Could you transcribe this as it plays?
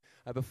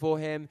before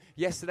him.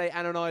 Yesterday,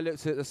 Anna and I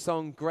looked at the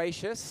song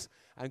Gracious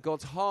and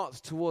God's heart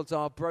towards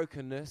our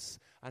brokenness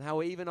and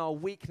how even our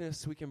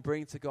weakness we can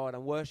bring to God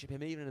and worship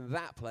him even in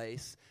that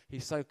place.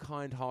 He's so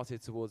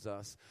kind-hearted towards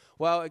us.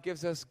 Well, it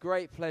gives us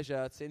great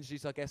pleasure to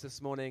introduce our guest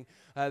this morning.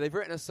 They've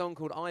written a song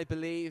called I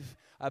Believe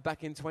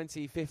back in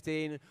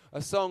 2015,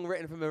 a song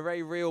written from a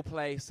very real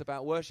place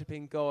about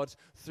worshiping God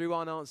through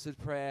unanswered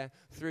prayer,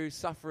 through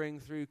suffering,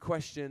 through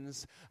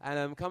questions.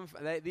 And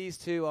these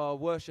two are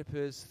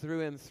worshipers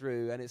through and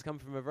through, and it's come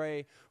from a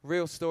very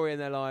real story in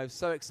their lives.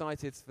 So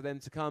excited for them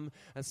to come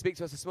and speak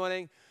to us this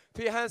morning.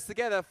 Put your hands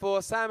together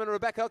for Sam and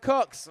Rebecca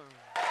Cox.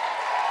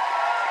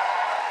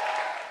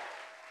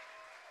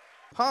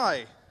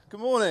 Hi,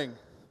 good morning.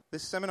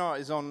 This seminar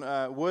is on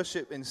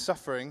worship in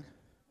suffering,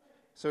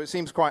 so it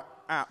seems quite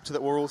apt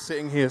that we're all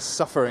sitting here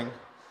suffering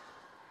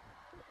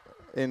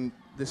in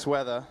this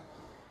weather.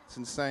 It's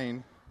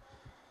insane.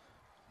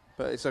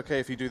 But it's okay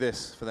if you do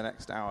this for the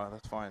next hour,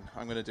 that's fine.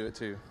 I'm going to do it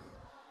too.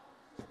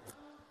 Can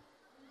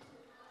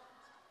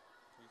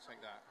you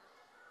take that?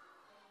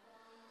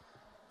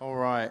 All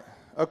right.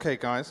 Okay,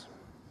 guys.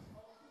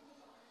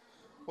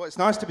 Well, it's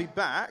nice to be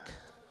back.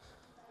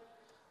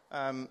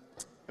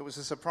 It was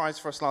a surprise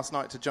for us last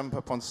night to jump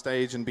up on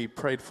stage and be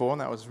prayed for, and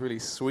that was really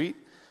sweet.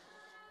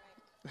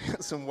 We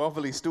got some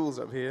wobbly stools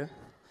up here,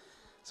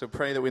 so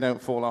pray that we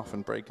don't fall off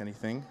and break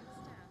anything.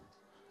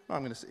 Oh,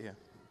 I'm going to sit here.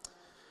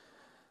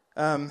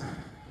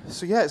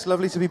 So yeah, it's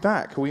lovely to be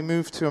back. We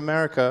moved to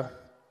America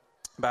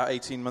about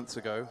 18 months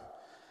ago,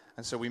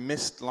 and so we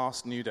missed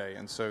last New Day,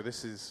 and so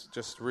this is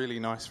just really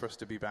nice for us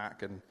to be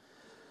back and,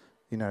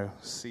 you know,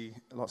 see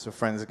lots of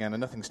friends again,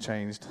 and nothing's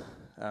changed.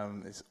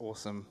 It's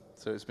awesome,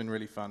 so it's been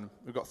really fun.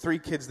 We've got 3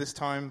 kids this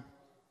time.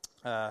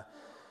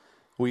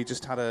 We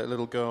just had a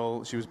little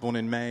girl. She was born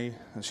in May,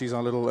 and she's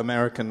our little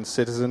American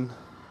citizen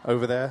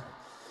over there.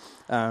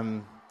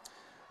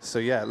 So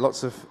yeah,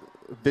 lots of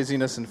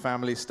busyness and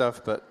family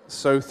stuff, but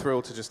so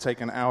thrilled to just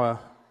take an hour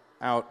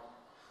out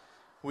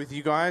with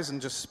you guys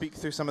and just speak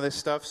through some of this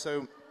stuff.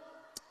 So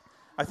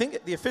I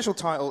think the official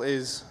title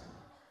is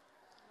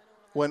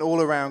When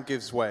All Around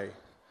Gives Way,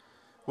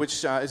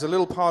 which is a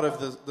little part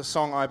of the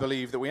song I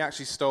Believe that we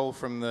actually stole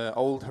from the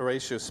old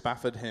Horatio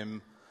Spafford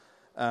hymn.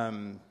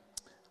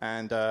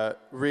 And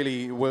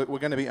really, we're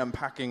going to be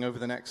unpacking over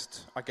the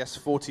next, I guess,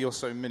 40 or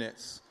so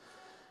minutes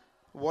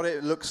what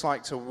it looks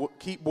like to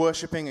keep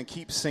worshiping and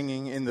keep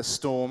singing in the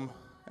storm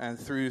and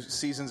through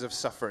seasons of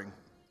suffering.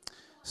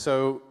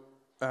 So,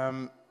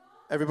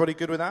 everybody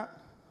good with that?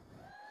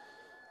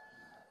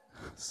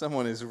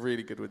 Someone is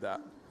really good with that.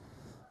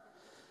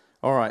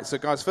 All right, so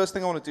guys, first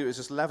thing I want to do is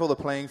just level the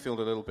playing field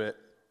a little bit.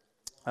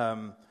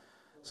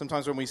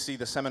 Sometimes when we see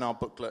the seminar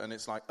booklet and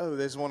it's like, oh,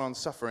 there's one on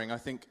suffering, I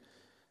think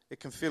it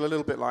can feel a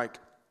little bit like,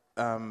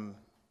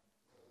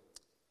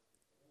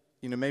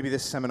 maybe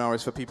this seminar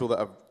is for people that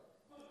have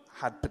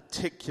had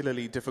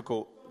particularly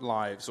difficult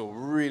lives or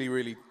really,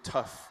 really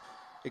tough,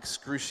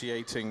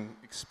 excruciating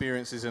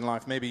experiences in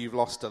life. Maybe you've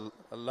lost a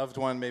loved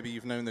one, maybe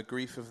you've known the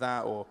grief of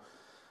that, or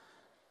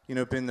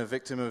been the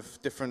victim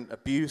of different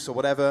abuse or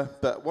whatever.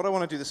 But what I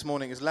want to do this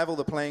morning is level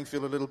the playing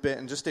field a little bit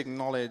and just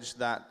acknowledge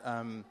that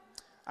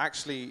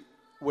actually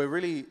we're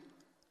really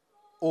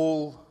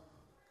all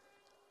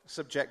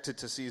subjected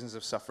to seasons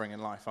of suffering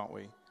in life, aren't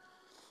we?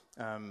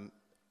 I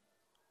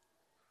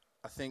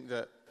think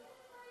that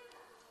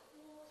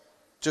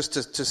just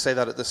to say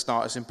that at the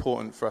start, it's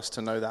important for us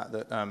to know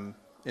that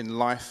in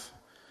life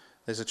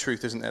there's a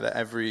truth, isn't there, that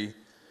every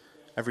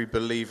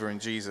believer in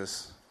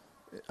Jesus,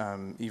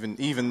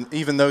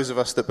 even those of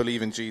us that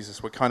believe in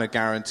Jesus, we're kind of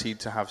guaranteed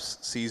to have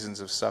seasons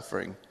of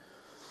suffering.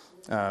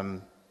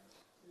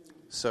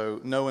 So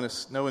no one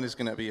is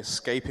going to be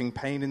escaping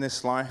pain in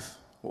this life.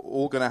 We're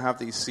all going to have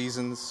these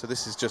seasons. So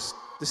this is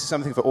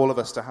something for all of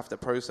us to have to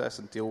process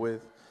and deal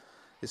with.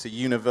 It's a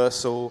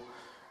universal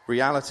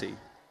reality.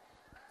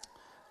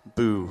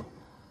 Boo.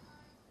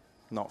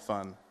 Not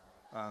fun.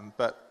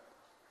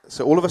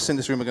 So all of us in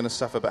this room are going to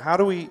suffer. But how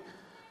do we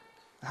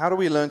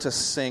learn to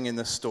sing in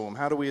the storm?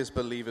 How do we as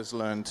believers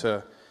learn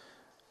to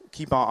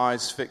keep our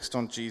eyes fixed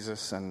on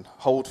Jesus and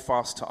hold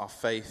fast to our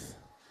faith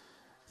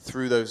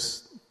through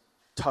those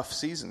tough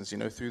seasons,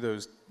 through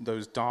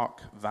those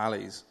dark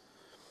valleys?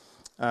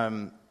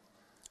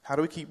 How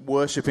do we keep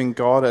worshiping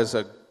God as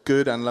a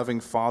good and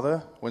loving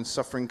Father when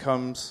suffering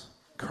comes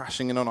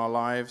crashing in on our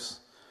lives?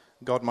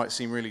 God might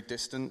seem really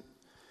distant.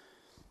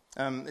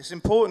 It's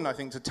important, I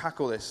think, to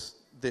tackle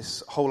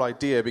this whole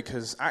idea,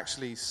 because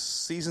actually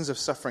seasons of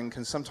suffering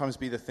can sometimes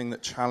be the thing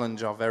that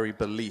challenge our very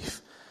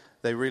belief.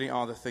 They really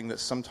are the thing that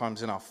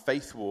sometimes in our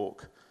faith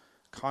walk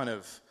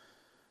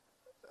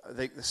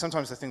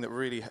sometimes the thing that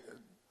really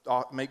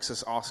makes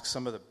us ask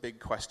some of the big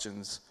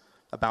questions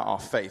about our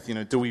faith.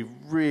 Do we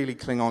really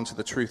cling on to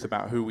the truth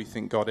about who we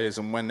think God is?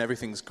 And when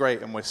everything's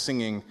great and we're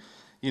singing,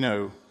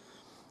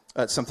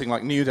 at something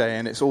like New Day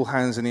and it's all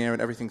hands in the air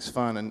and everything's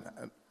fun, and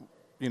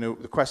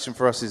the question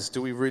for us is,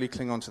 do we really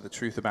cling on to the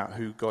truth about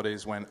who God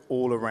is when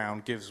all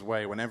around gives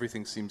way, when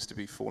everything seems to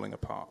be falling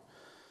apart?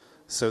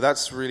 So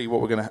that's really what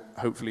we're going to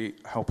hopefully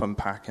help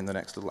unpack in the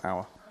next little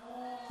hour.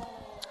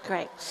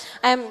 Great.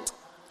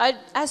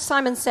 As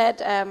Simon said,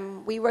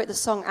 we wrote the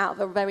song out of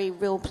a very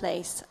real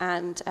place,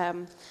 and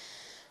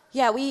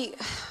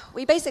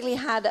we basically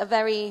had a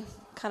very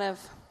kind of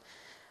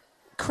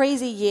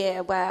crazy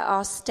year where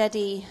our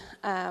steady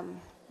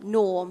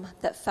norm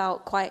that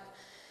felt quite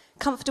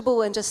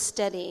comfortable and just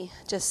steady,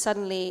 just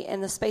suddenly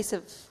in the space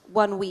of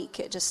 1 week,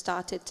 it just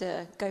started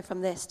to go from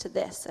this to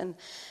this, and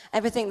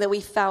everything that we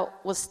felt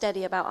was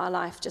steady about our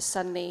life just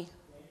suddenly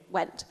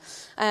went.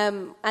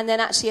 And then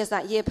actually as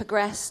that year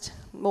progressed,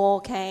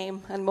 more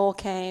came and more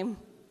came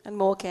and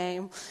more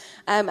came.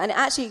 And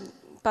actually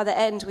by the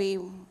end we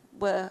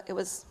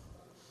just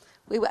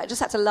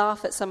had to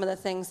laugh at some of the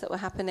things that were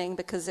happening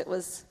because it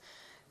was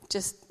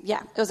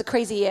it was a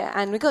crazy year.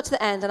 And we got to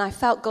the end and I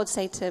felt God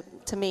say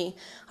to me,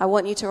 I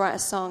want you to write a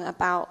song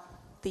about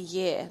the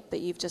year that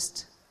you've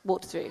just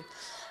walked through.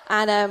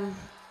 And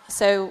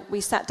so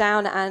we sat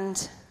down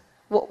and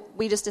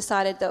we just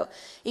decided that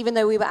even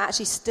though we were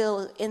actually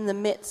still in the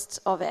midst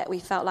of it, we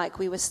felt like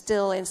we were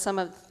still in some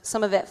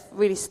of it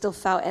really still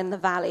felt in the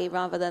valley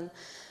rather than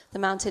the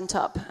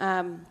mountaintop.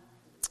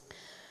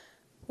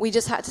 We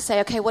just had to say,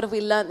 okay, what have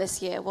we learned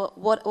this year?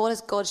 What has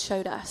God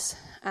showed us?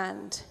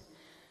 And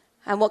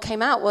what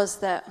came out was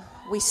that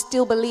we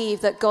still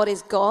believe that God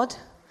is God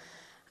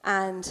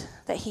and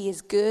that he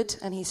is good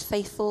and he's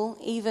faithful,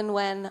 even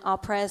when our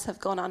prayers have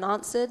gone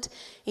unanswered,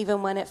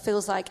 even when it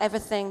feels like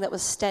everything that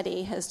was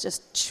steady has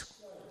just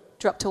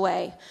dropped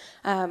away.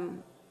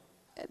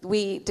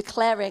 We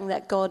declaring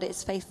that God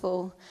is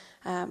faithful,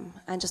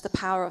 and just the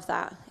power of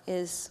that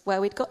is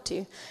where we'd got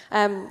to.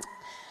 I'm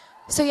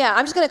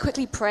just going to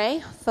quickly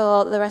pray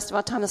for the rest of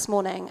our time this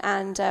morning.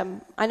 And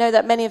I know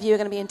that many of you are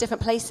going to be in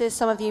different places.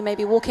 Some of you may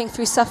be walking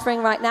through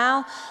suffering right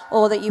now,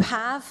 or that you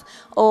have,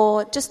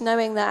 or just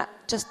knowing that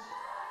just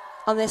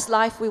on this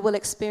life we will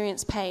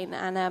experience pain.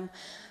 And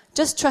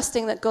just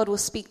trusting that God will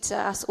speak to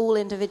us all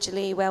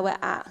individually where we're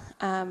at,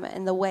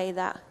 in the way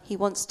that he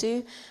wants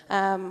to.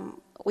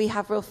 We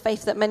have real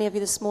faith that many of you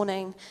this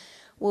morning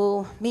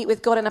will meet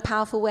with God in a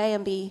powerful way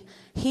and be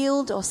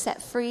healed or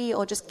set free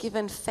or just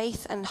given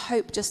faith and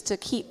hope just to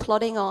keep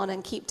plodding on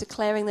and keep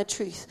declaring the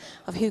truth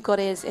of who God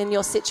is in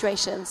your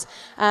situations.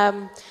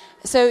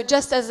 So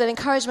just as an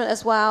encouragement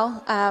as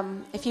well,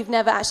 if you've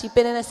never actually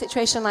been in a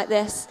situation like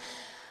this,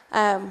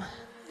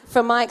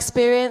 from my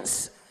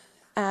experience,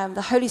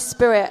 the Holy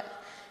Spirit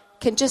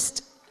can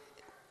just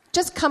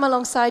come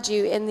alongside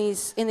you in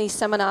these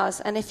seminars.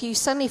 And if you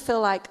suddenly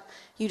feel like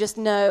you just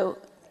know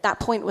that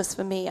point was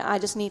for me, I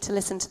just need to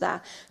listen to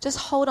that, just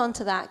hold on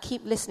to that,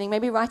 keep listening,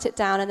 maybe write it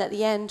down, and at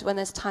the end when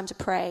there's time to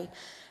pray,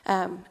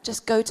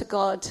 just go to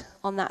God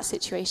on that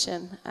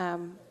situation.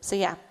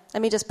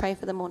 Let me just pray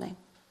for the morning.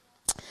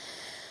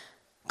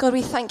 God,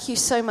 we thank you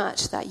so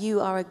much that you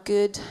are a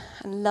good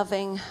and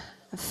loving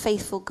and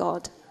faithful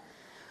God.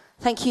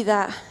 Thank you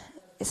that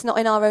it's not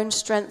in our own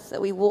strength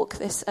that we walk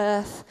this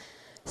earth.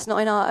 It's not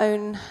in our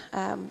own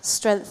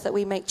strength that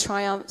we make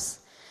triumphs.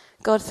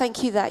 God,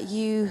 thank you that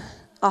you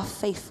are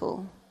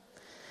faithful.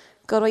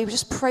 God, we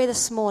just pray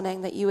this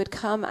morning that you would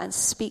come and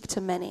speak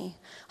to many.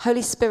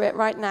 Holy Spirit,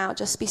 right now,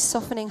 just be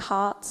softening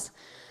hearts,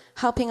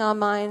 helping our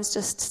minds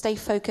just stay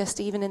focused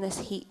even in this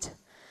heat.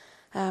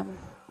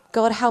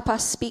 God, help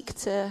us speak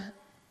to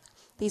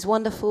these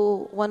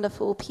wonderful,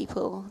 wonderful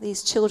people,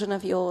 these children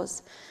of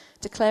yours,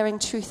 declaring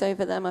truth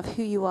over them of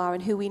who you are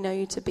and who we know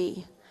you to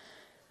be.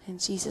 In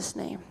Jesus'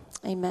 name,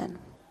 amen.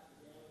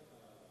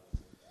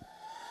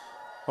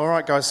 All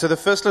right, guys, so the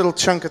first little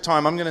chunk of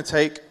time I'm going to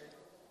take,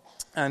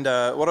 and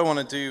what I want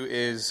to do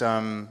is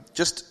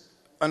just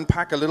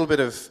unpack a little bit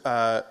of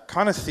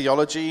kind of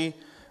theology.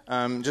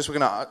 We're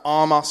going to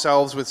arm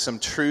ourselves with some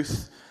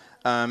truth,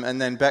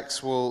 and then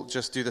Bex will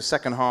just do the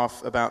second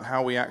half about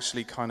how we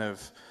actually kind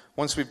of,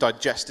 once we've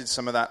digested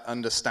some of that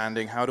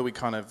understanding, how do we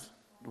kind of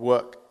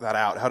work that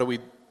out? How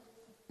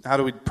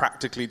do we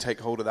practically take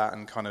hold of that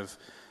and kind of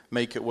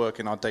make it work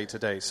in our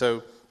day-to-day?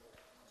 So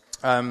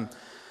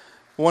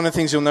one of the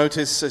things you'll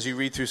notice as you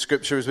read through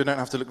Scripture is we don't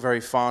have to look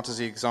very far to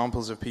see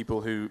examples of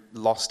people who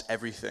lost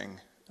everything,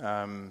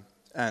 and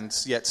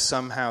yet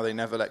somehow they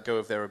never let go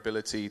of their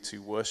ability to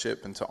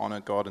worship and to honor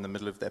God in the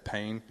middle of their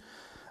pain.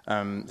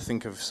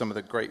 Think of some of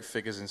the great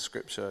figures in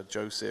Scripture,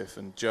 Joseph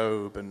and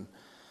Job and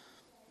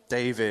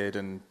David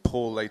and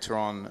Paul later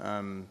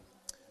on.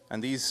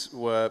 And these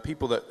were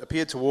people that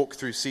appeared to walk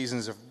through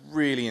seasons of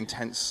really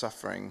intense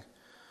suffering,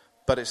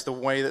 but it's the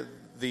way that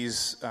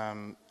these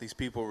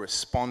people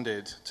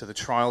responded to the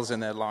trials in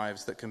their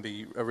lives that can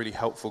be a really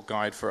helpful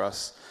guide for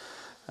us.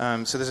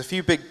 So there's a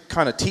few big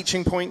kind of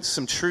teaching points,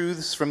 some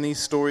truths from these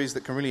stories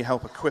that can really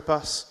help equip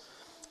us,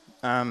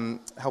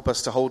 help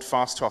us to hold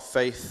fast to our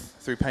faith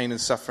through pain and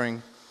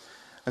suffering.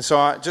 And so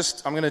I'm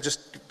going to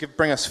just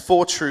bring us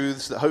 4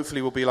 truths that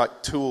hopefully will be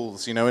like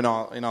tools, in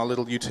our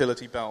little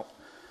utility belt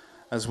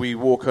as we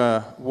walk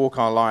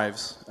our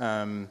lives.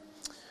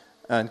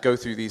 And go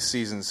through these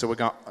seasons. So we're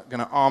going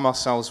to arm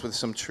ourselves with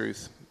some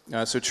truth.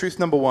 So truth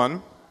number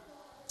 1,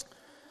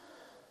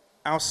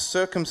 our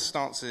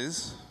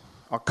circumstances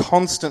are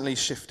constantly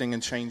shifting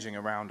and changing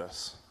around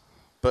us.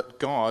 But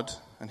God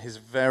and his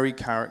very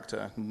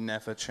character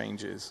never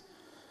changes.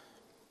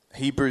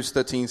 Hebrews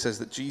 13 says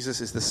that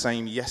Jesus is the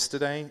same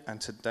yesterday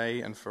and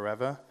today and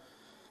forever.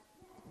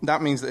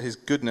 That means that his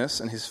goodness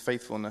and his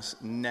faithfulness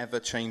never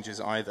changes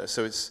either.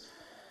 So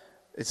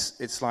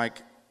it's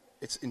like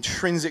it's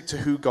intrinsic to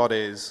who God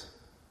is.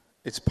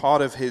 It's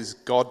part of his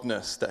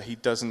godness that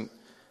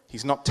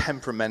he's not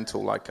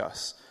temperamental like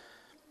us.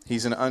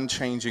 He's an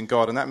unchanging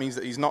God, and that means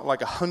that he's not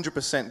like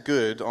 100%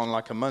 good on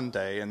like a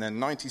Monday and then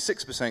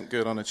 96%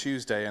 good on a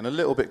Tuesday and a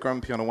little bit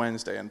grumpy on a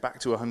Wednesday and back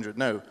to 100.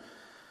 No,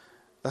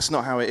 that's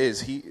not how it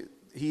is. He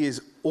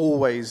is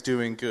always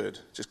doing good,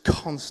 just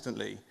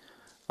constantly.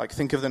 Like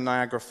think of the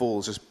Niagara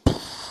Falls,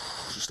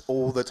 just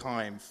all the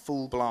time,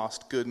 full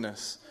blast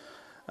goodness.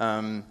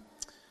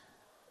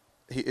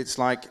 It's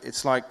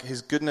like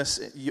his goodness,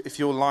 if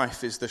your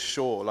life is the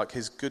shore, like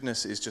his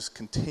goodness is just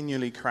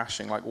continually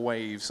crashing like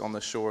waves on the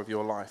shore of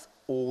your life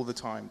all the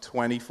time,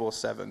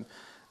 24/7.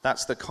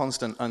 That's the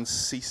constant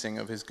unceasing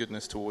of his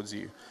goodness towards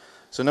you.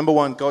 So number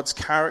one, God's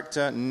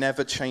character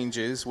never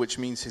changes, which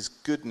means his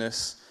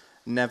goodness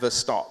never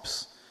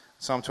stops.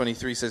 Psalm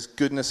 23 says,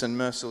 goodness and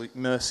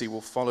mercy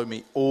will follow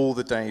me all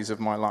the days of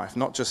my life,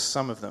 not just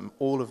some of them,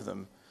 all of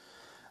them.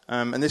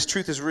 And this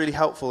truth is really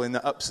helpful in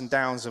the ups and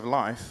downs of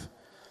life.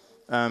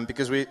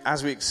 Because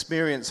as we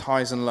experience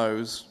highs and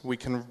lows, we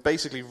can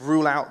basically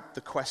rule out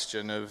the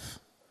question of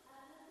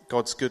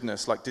God's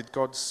goodness. Like, did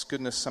God's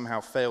goodness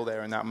somehow fail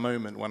there in that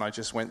moment when I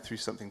just went through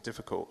something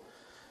difficult?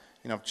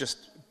 You know, I've just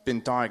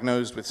been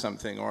diagnosed with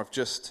something, or I've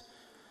just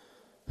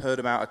heard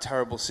about a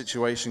terrible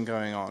situation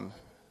going on.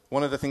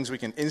 One of the things we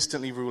can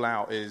instantly rule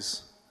out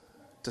is,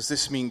 does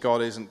this mean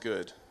God isn't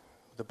good?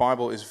 The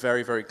Bible is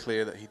very, very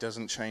clear that he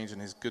doesn't change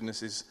and his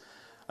goodness is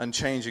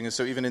unchanging. And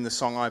so even in the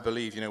song I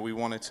Believe, you know, we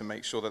wanted to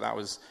make sure that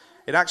was,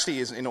 it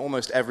actually is in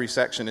almost every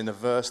section, in the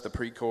verse, the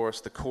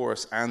pre-chorus, the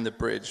chorus, and the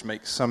bridge,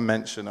 makes some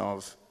mention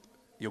of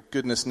your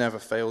goodness never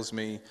fails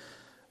me.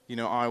 You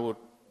know,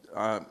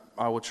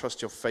 I will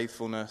trust your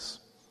faithfulness.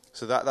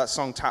 So that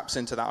song taps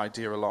into that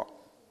idea a lot.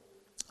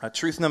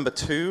 Truth number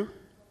 2,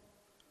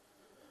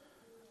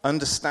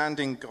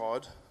 understanding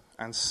God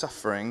and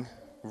suffering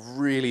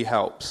really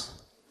helps.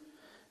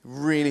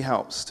 Really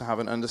helps to have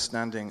an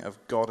understanding of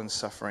God and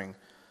suffering.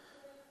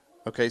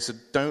 Okay, so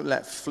don't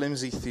let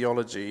flimsy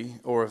theology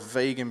or a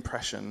vague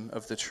impression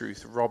of the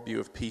truth rob you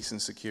of peace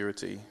and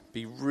security.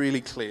 Be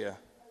really clear.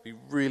 Be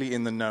really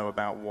in the know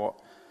about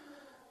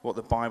what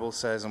the Bible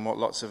says and what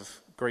lots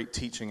of great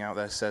teaching out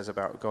there says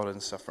about God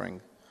and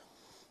suffering.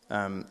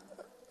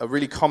 A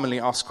really commonly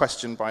asked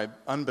question by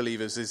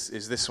unbelievers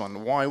is this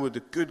one. Why would a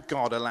good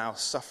God allow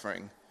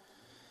suffering?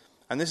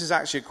 And this is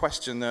actually a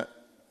question that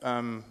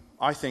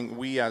I think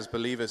we as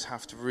believers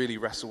have to really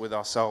wrestle with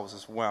ourselves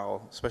as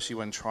well, especially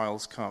when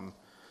trials come.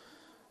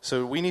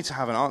 So we need to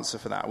have an answer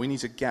for that. We need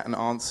to get an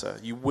answer.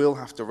 You will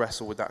have to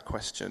wrestle with that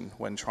question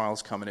when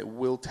trials come, and it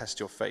will test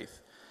your faith.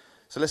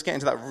 So let's get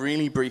into that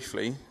really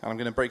briefly, and I'm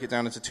going to break it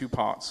down into 2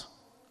 parts.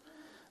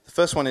 The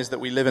first one is that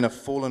we live in a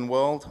fallen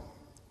world.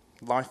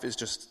 Life is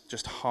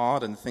just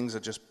hard, and things are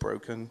just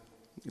broken.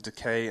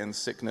 Decay and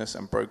sickness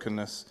and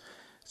brokenness.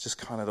 It's just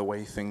kind of the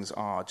way things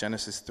are.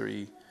 Genesis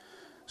 3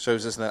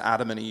 shows us that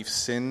Adam and Eve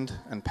sinned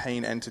and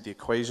pain entered the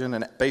equation.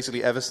 And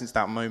basically ever since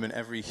that moment,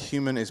 every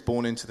human is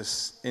born into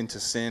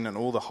sin and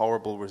all the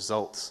horrible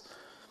results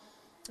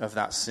of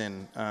that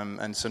sin.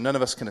 And so none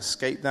of us can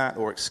escape that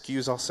or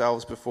excuse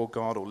ourselves before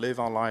God or live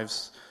our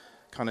lives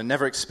kind of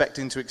never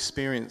expecting to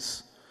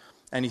experience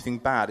anything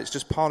bad. It's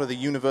just part of the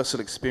universal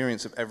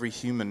experience of every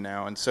human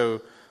now. And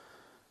so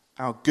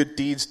our good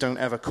deeds don't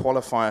ever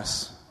qualify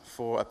us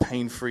for a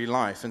pain-free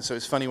life. And so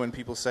it's funny when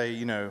people say,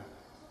 you know,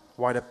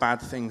 why do bad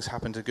things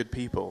happen to good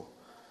people?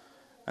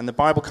 And the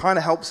Bible kind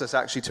of helps us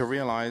actually to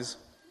realize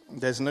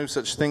there's no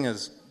such thing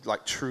as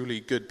like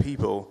truly good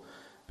people,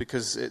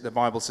 because the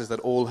Bible says that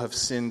all have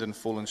sinned and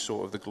fallen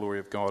short of the glory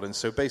of God. And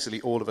so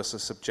basically all of us are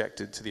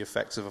subjected to the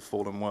effects of a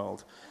fallen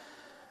world.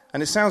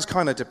 And it sounds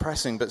kind of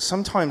depressing, but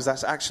sometimes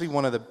that's actually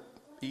one of the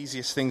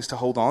easiest things to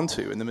hold on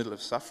to in the middle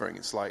of suffering.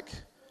 It's like,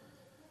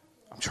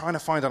 I'm trying to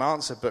find an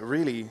answer, but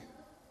really,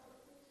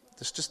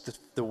 there's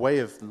just the way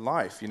of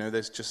life. You know,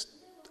 there's just,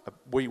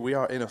 we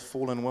are in a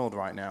fallen world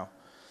right now.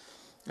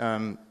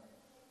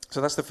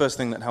 So that's the first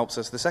thing that helps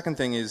us. The second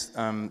thing is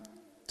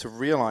to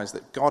realize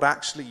that God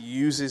actually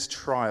uses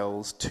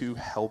trials to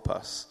help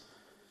us.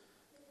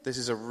 This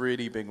is a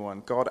really big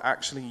one. God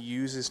actually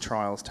uses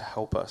trials to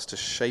help us, to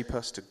shape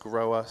us, to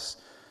grow us,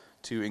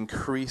 to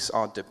increase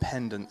our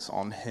dependence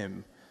on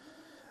Him.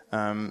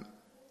 And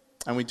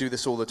we do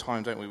this all the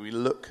time, don't we? We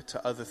look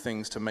to other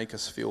things to make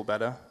us feel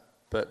better.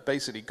 But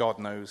basically God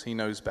knows. He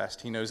knows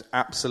best. He knows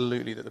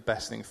absolutely that the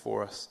best thing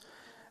for us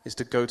is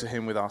to go to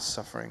Him with our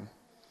suffering.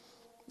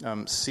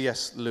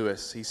 C.S.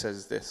 Lewis, he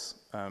says this,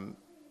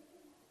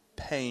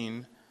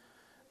 pain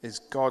is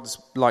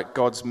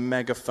God's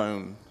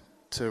megaphone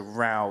to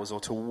rouse or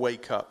to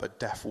wake up a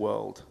deaf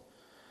world.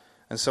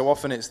 And so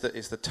often it's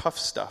the tough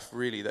stuff,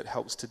 really, that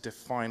helps to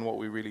define what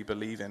we really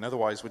believe in.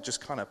 Otherwise, we'd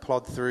just kind of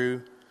plod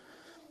through,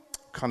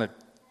 kind of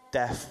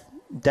deaf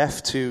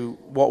deaf to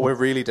what we're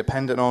really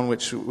dependent on,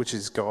 which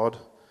is God.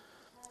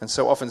 And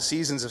so often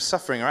seasons of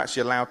suffering are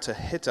actually allowed to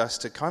hit us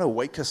to kind of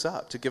wake us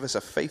up, to give us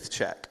a faith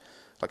check.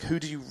 Like, who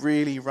do you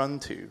really run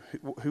to?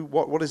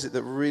 What is it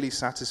that really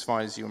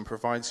satisfies you and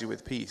provides you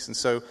with peace? And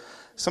so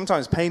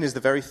sometimes pain is the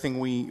very thing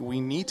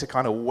we need to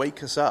kind of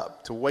wake us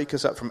up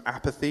from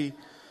apathy,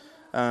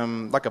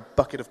 like a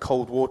bucket of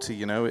cold water,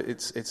 you know.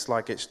 It's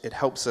like it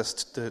helps us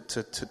to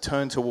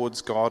turn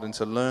towards God and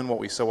to learn what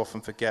we so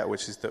often forget,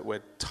 which is that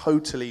we're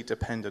totally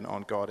dependent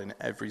on God in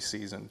every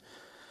season.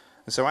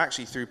 And so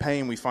actually through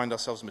pain we find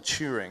ourselves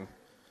maturing.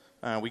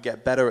 We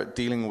get better at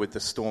dealing with the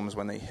storms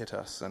when they hit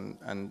us.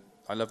 And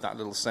I love that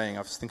little saying.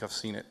 I think I've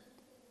seen it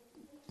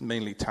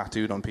mainly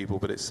tattooed on people,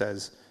 but it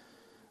says,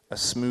 "A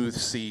smooth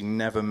sea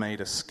never made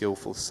a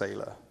skillful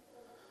sailor."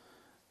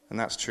 And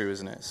that's true,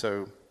 isn't it?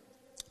 So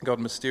God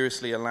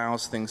mysteriously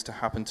allows things to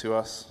happen to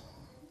us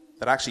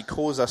that actually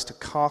cause us to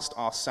cast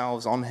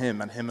ourselves on him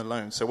and him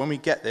alone. So when we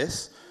get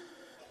this,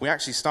 we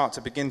actually start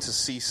to begin to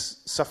see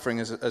suffering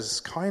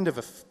as kind of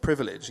a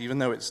privilege, even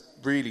though it's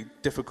really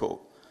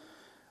difficult,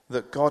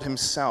 that God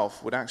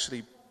himself would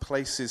actually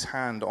place his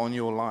hand on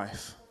your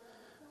life,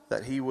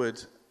 that he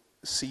would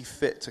see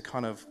fit to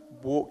kind of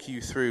walk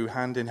you through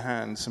hand in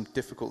hand some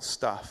difficult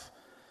stuff,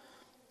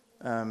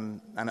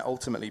 and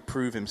ultimately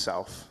prove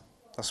himself.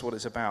 That's what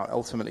it's about.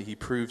 Ultimately, he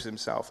proves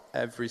himself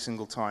every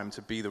single time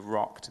to be the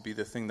rock, to be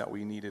the thing that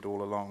we needed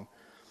all along.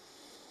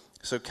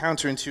 So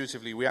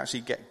counterintuitively, we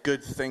actually get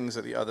good things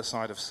at the other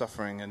side of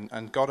suffering,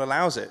 and God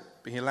allows it.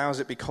 He allows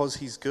it because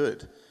he's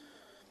good.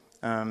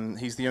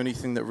 He's the only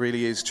thing that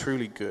really is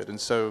truly good. And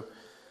so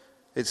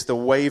it's the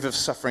wave of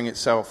suffering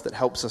itself that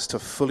helps us to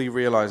fully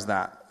realize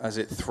that as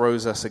it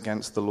throws us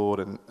against the Lord.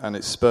 And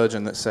it's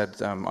Spurgeon that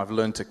said, "I've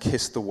learned to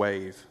kiss the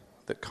wave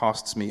that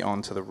casts me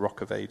onto the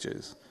rock of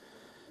ages."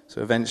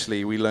 So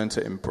eventually we learn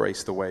to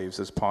embrace the waves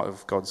as part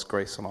of God's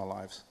grace on our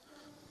lives.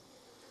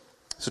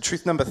 So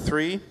truth number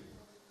 3,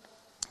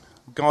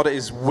 God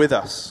is with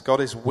us.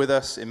 God is with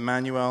us,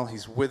 Emmanuel.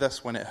 He's with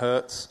us when it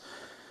hurts.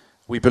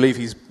 We believe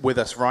he's with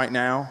us right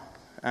now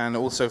and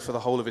also for the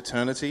whole of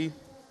eternity.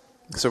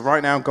 So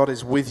right now, God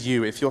is with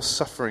you. If you're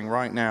suffering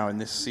right now in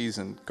this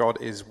season,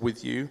 God is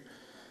with you.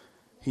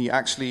 He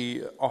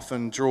actually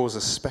often draws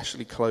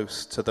especially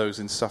close to those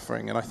in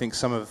suffering. And I think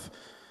some of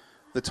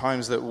the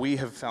times that we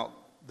have felt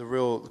the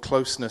real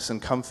closeness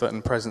and comfort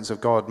and presence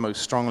of God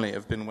most strongly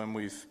have been when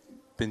we've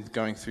been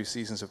going through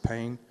seasons of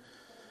pain.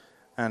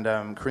 And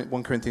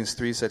 1 Corinthians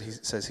 3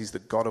 says he's the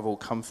God of all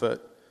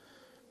comfort.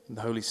 And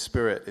the Holy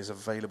Spirit is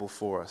available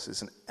for us.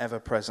 It's an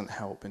ever-present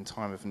help in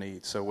time of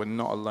need. So we're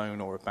not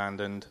alone or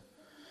abandoned.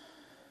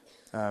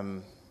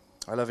 I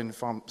love in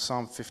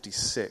Psalm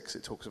 56,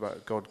 it talks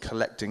about God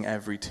collecting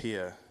every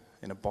tear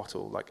in a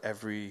bottle. Like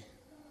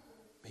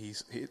he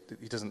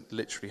doesn't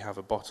literally have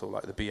a bottle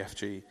like the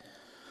BFG.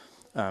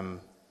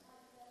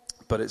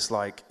 But it's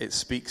like it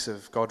speaks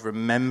of God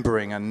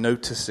remembering and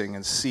noticing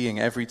and seeing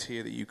every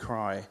tear that you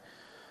cry,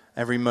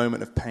 every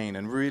moment of pain,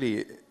 and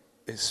really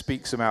it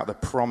speaks about the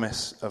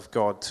promise of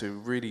God to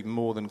really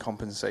more than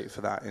compensate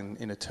for that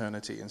in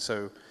eternity. And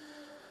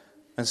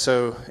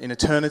so in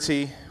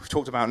eternity, we've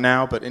talked about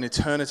now, but in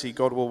eternity,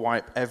 God will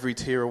wipe every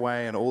tear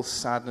away, and all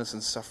sadness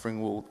and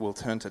suffering will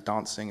turn to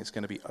dancing. It's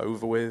going to be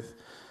over with.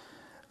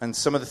 And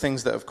some of the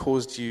things that have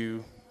caused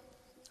you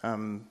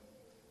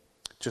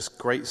just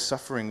great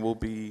suffering will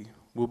be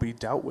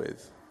dealt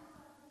with.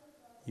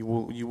 You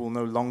will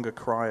no longer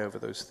cry over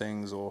those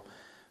things or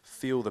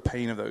feel the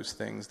pain of those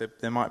things.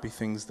 There might be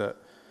things that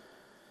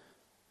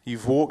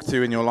you've walked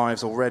through in your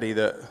lives already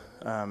that,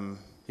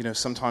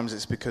 sometimes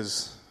it's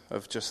because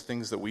of just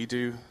things that we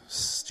do,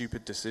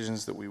 stupid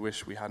decisions that we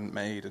wish we hadn't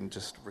made and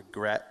just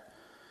regret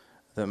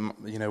that,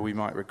 we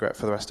might regret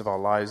for the rest of our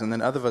lives. And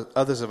then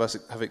others of us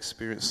have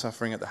experienced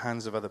suffering at the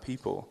hands of other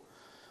people.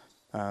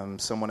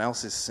 Someone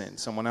else's sin,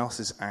 someone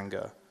else's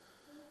anger,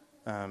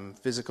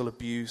 physical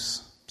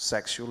abuse,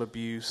 sexual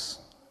abuse,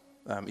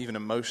 even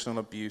emotional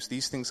abuse.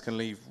 These things can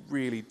leave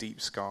really deep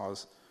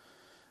scars.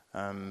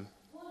 And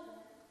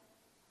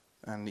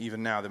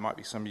even now, there might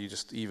be some of you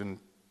just even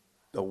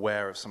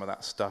aware of some of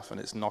that stuff, and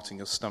it's knotting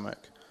your stomach.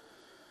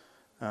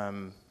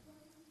 In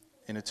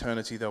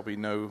eternity, there'll be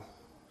no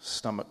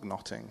stomach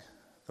knotting.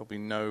 There'll be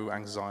no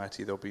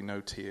anxiety. There'll be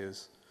no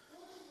tears.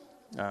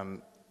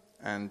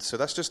 And so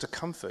that's just a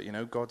comfort,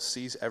 God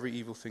sees every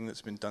evil thing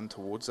that's been done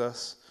towards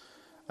us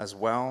as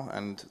well.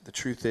 And the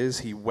truth is,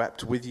 he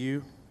wept with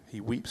you.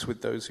 He weeps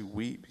with those who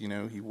weep.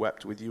 He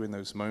wept with you in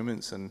those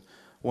moments. And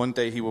one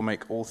day he will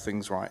make all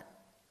things right.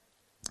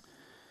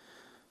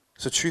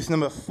 So truth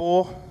number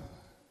 4,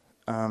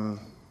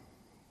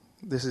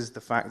 this is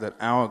the fact that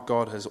our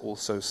God has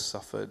also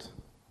suffered.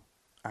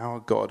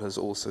 Our God has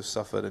also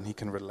suffered, and he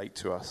can relate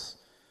to us.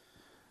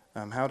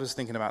 How does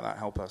thinking about that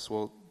help us?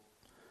 Well,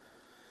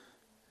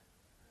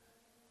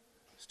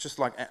 it's just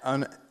like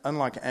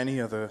unlike any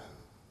other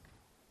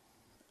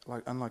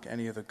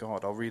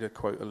God. I'll read a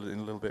quote in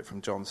a little bit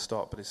from John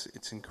Stott, but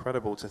it's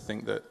incredible to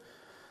think that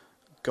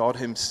God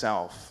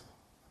himself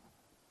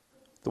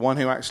the one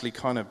who actually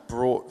kind of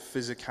brought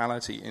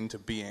physicality into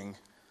being,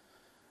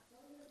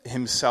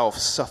 himself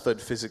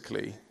suffered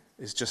physically,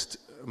 is just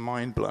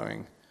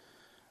mind-blowing.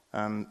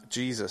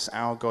 Jesus,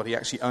 our God, he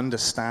actually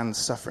understands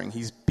suffering.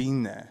 He's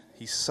been there.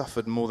 He's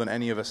suffered more than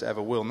any of us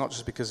ever will, not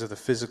just because of the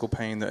physical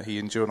pain that he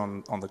endured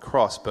on the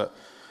cross, but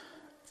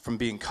from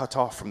being cut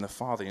off from the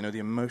Father, the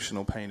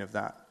emotional pain of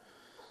that.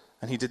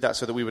 And he did that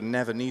so that we would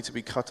never need to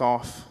be cut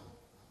off.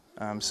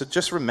 So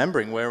just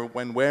remembering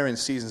when we're in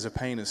seasons of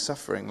pain and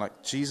suffering,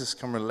 like Jesus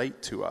can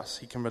relate to us.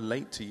 He can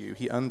relate to you.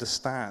 He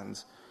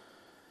understands.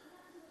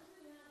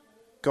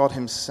 God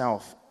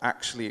himself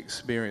actually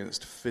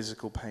experienced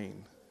physical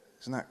pain.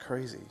 Isn't that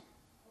crazy?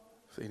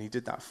 And he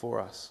did that for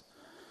us.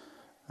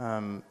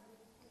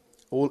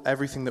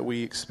 Everything that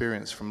we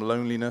experience, from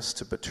loneliness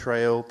to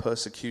betrayal,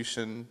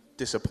 persecution,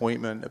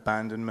 disappointment,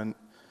 abandonment,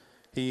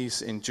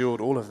 he's endured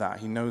all of that.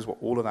 He knows what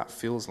all of that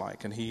feels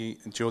like, and he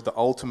endured the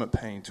ultimate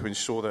pain to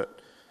ensure that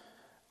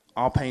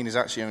our pain is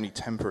actually only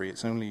temporary.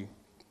 It's only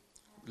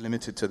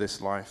limited to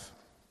this life.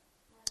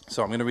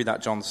 So I'm going to read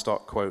that John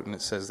Stott quote, and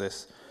it says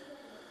this: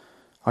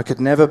 "I could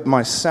never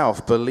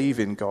myself believe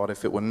in God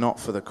if it were not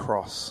for the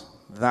cross.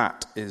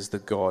 That is the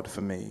God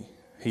for me.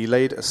 He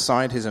laid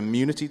aside his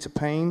immunity to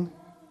pain.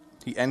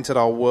 He entered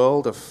our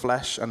world of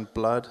flesh and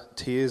blood,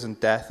 tears and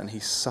death, and he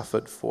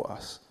suffered for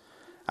us.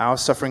 Our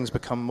sufferings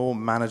become more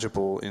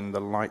manageable in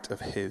the light of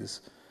his.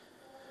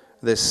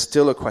 There's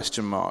still a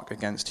question mark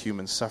against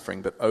human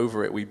suffering, but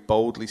over it we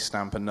boldly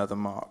stamp another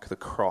mark, the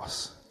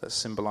cross, that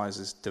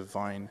symbolizes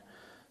divine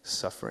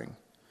suffering."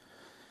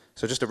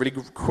 So just a really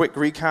quick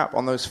recap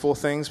on those 4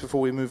 things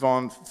before we move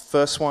on.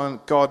 First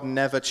one, God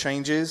never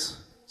changes.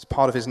 It's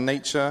part of his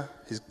nature.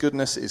 His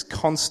goodness is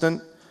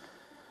constant.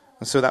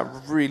 And so that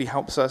really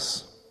helps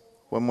us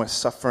when we're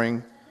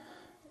suffering.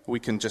 We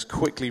can just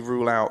quickly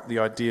rule out the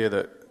idea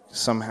that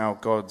somehow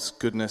God's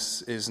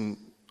goodness isn't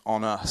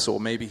on us,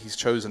 or maybe he's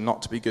chosen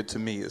not to be good to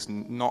me. It's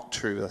not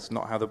true. That's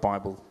not how the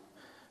Bible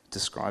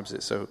describes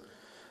it. So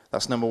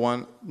that's number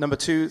 1. Number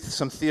 2,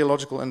 some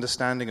theological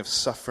understanding of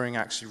suffering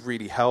actually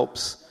really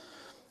helps.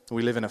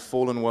 We live in a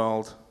fallen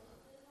world,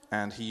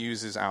 and he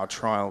uses our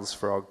trials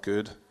for our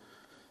good.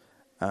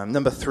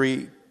 Number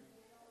 3,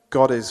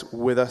 God is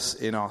with us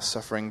in our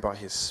suffering by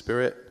his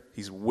Spirit.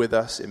 He's with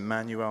us,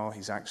 Emmanuel.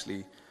 He's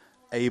actually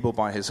able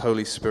by his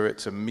Holy Spirit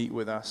to meet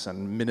with us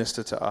and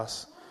minister to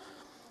us,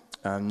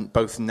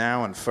 both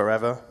now and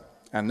forever.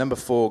 And number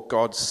 4,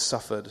 God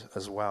suffered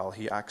as well.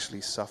 He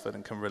actually suffered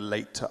and can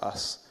relate to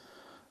us.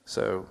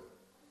 So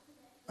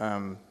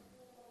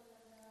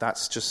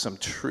that's just some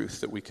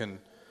truth that we can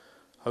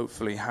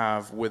hopefully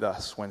have with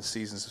us when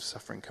seasons of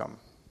suffering come.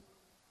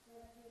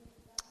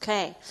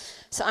 Okay,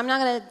 so I'm now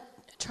going to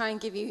try and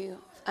give you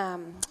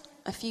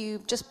a few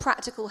just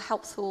practical,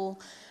 helpful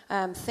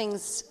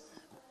things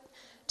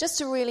just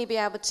to really be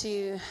able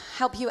to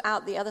help you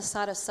out the other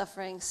side of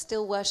suffering,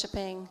 still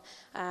worshiping,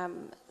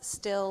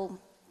 still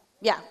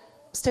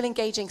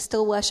engaging,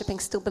 still worshiping,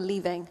 still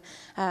believing,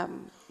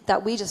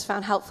 that we just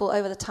found helpful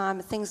over the time,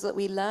 the things that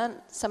we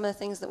learned, some of the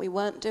things that we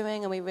weren't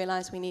doing and we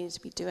realized we needed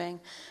to be doing.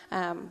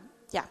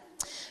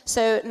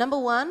 So number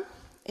 1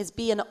 is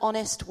be an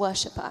honest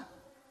worshiper.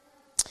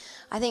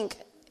 I think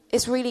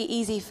it's really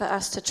easy for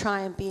us to try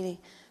and be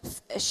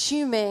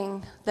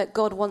assuming that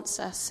God wants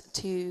us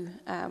to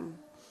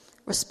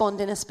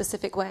respond in a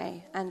specific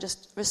way and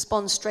just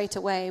respond straight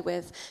away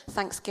with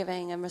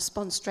thanksgiving and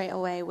respond straight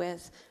away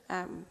with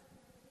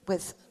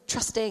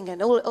trusting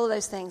and all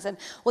those things. And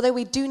although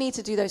we do need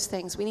to do those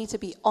things, we need to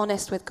be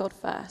honest with God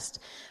first.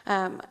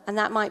 And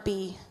that might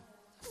be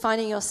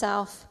finding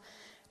yourself,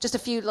 just a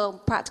few little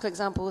practical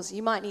examples.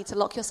 You might need to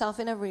lock yourself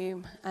in a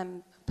room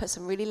and put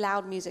some really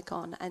loud music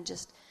on and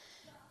just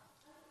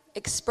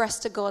express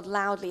to God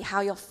loudly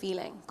how you're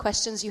feeling,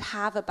 questions you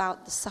have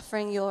about the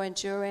suffering you're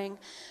enduring,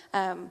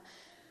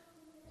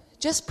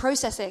 just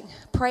processing,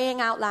 praying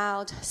out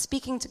loud,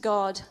 speaking to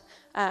God,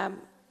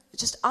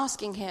 just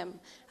asking him,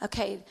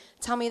 okay,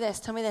 tell me this,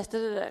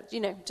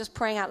 just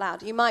praying out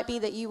loud. You might be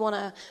that you want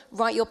to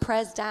write your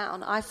prayers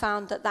down. I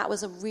found that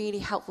was a really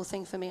helpful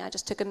thing for me. I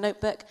just took a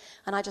notebook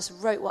and I just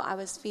wrote what I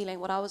was feeling,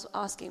 what I was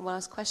asking, what I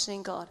was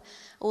questioning God,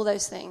 all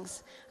those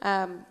things.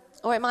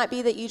 Or it might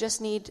be that you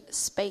just need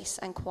space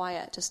and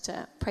quiet just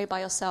to pray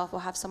by yourself or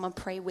have someone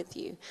pray with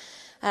you.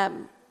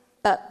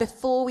 But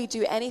before we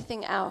do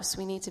anything else,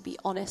 we need to be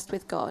honest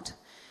with God.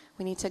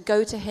 We need to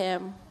go to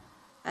him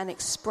and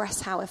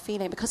express how we're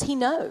feeling, because he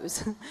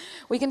knows.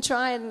 we can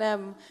try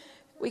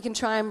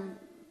and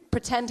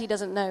pretend he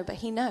doesn't know, but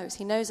he knows.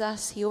 He knows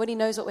us. He already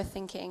knows what we're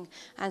thinking.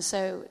 And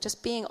so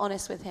just being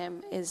honest with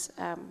him is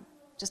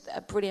just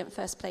a brilliant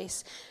first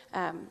place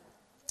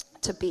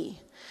to be.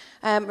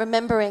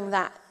 Remembering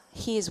that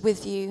he is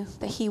with you,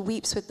 that he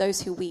weeps with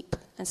those who weep.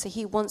 And so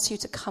he wants you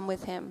to come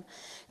with him.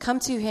 Come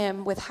to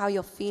him with how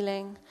you're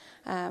feeling.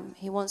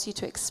 He wants you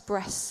to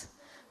express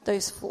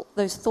those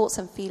thoughts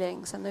and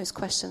feelings and those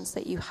questions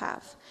that you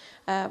have.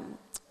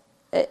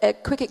 A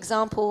quick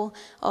example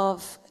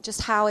of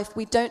just how if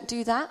we don't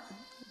do that,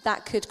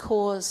 that could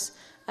cause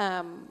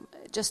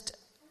just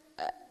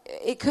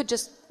it could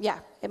just,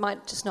 it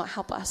might just not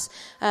help us.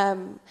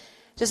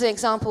 Just an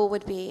example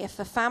would be if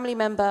a family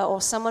member or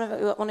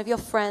one of your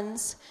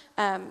friends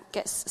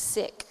gets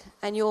sick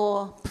and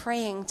you're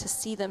praying to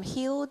see them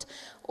healed,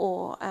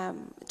 or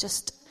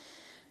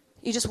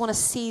you just want to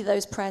see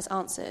those prayers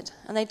answered,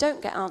 and they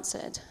don't get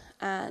answered.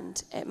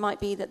 And it might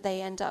be that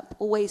they end up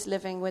always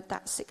living with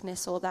that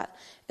sickness or that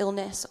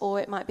illness, or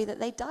it might be that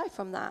they die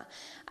from that.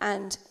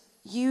 And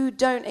you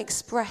don't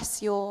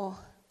express your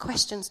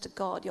questions to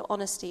God, your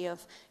honesty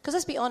because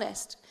let's be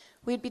honest,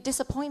 we'd be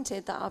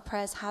disappointed that our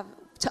prayers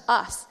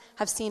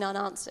have seen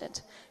unanswered.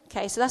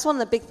 Okay, so that's one of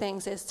the big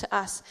things is to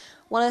us.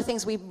 One of the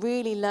things we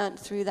really learned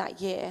through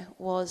that year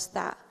was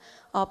that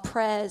our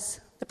prayers,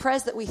 the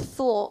prayers that we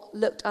thought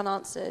looked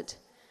unanswered,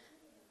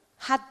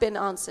 had been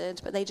answered,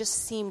 but they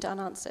just seemed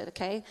unanswered,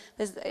 okay?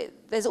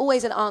 There's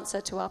always an answer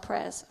to our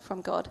prayers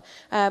from God.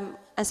 And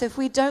so if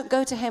we don't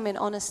go to him in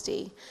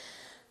honesty,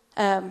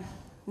 the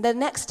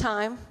next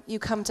time you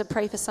come to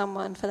pray for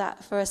someone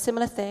for a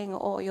similar thing,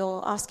 or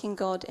you're asking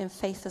God in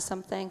faith for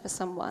something for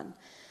someone,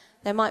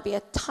 there might be a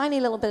tiny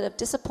little bit of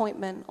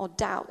disappointment or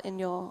doubt in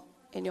your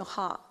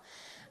heart.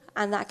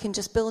 And that can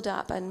just build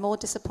up, and more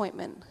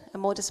disappointment.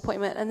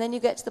 And then you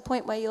get to the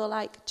point where you're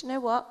like, do you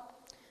know what?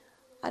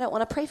 I don't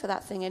want to pray for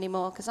that thing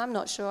anymore because I'm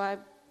not sure I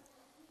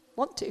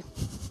want to.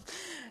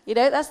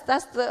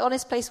 That's the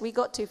honest place we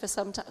got to for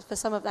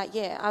some of that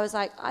year. I was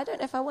like, I don't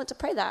know if I want to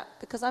pray that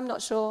because I'm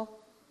not sure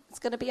it's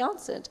going to be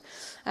answered.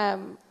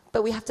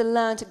 But we have to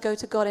learn to go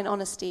to God in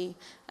honesty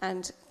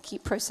and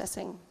keep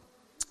processing.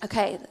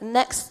 Okay,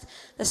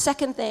 the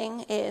second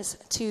thing is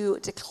to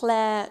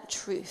declare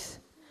truth.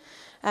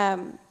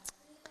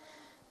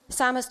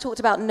 Sam has talked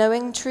about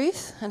knowing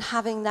truth and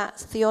having that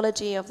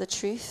theology of the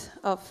truth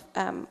of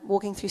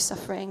walking through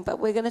suffering, but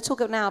we're going to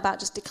talk now about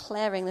just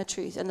declaring the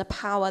truth and the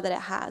power that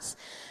it has.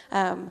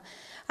 And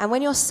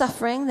when you're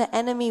suffering, the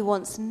enemy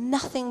wants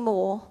nothing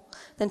more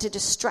than to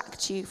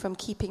distract you from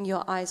keeping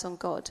your eyes on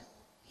God.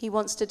 He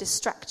wants to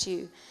distract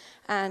you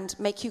and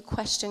make you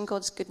question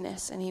God's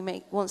goodness, and he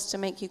wants to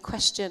make you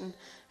question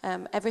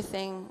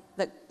everything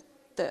that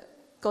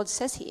God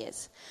says he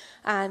is.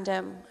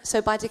 And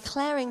so by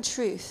declaring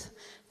truth,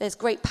 there's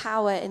great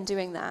power in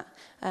doing that,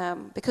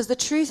 because the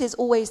truth is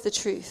always the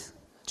truth.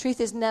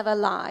 Truth is never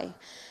lie,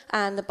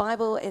 and the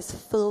Bible is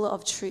full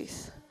of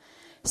truth.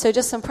 So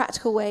just some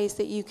practical ways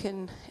that you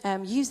can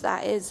use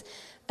that is,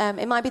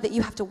 it might be that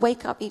you have to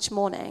wake up each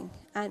morning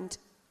and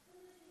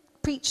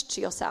preach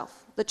to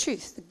yourself the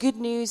truth, the good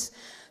news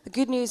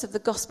of the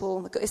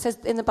gospel. It says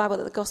in the Bible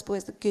that the gospel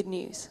is the good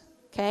news.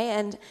 Okay,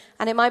 and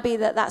it might be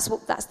that that's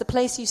the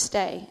place you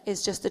stay,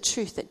 is just the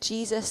truth that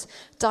Jesus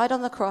died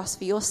on the cross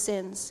for your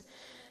sins,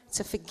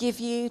 to forgive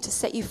you, to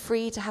set you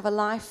free, to have a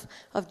life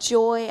of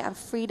joy and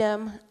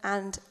freedom,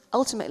 and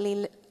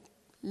ultimately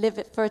live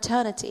it for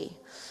eternity.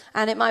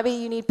 And it might be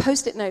you need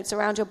post-it notes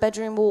around your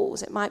bedroom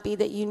walls. It might be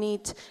that you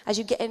need, as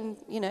you get in,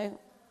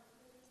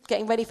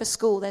 getting ready for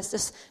school, there's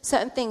just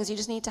certain things you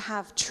just need to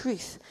have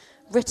truth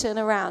written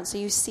around so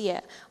you see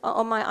it.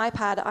 On my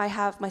iPad, I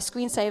have my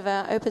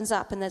screensaver opens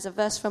up, and there's a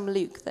verse from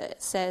Luke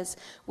that says,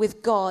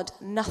 with God,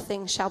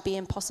 nothing shall be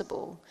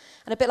impossible.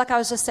 And a bit like I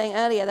was just saying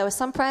earlier, there were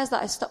some prayers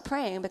that I stopped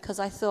praying because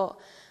I thought,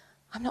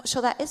 I'm not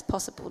sure that is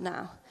possible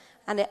now.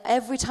 And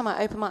every time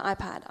I open my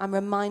iPad, I'm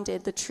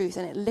reminded the truth,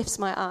 and it lifts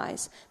my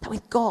eyes that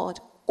with God,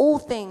 all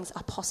things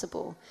are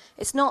possible.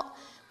 It's not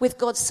with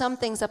God, some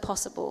things are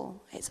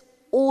possible. It's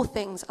all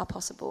things are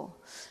possible.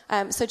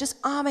 So just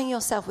arming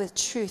yourself with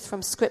truth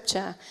from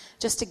Scripture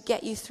just to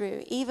get you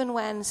through.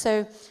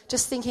 So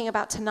just thinking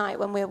about tonight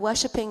when we're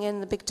worshiping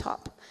in the big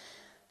top,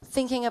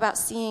 thinking about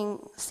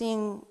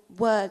seeing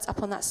words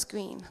up on that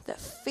screen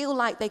that feel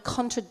like they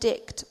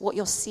contradict what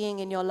you're seeing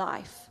in your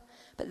life.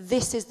 But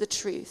this is the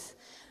truth.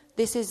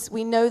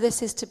 We know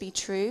this is to be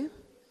true.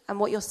 And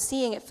what you're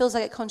seeing, it feels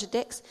like it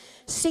contradicts.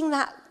 Sing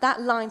that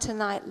line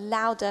tonight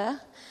louder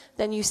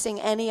than you sing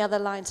any other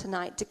line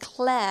tonight.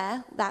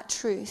 Declare that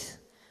truth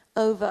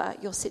over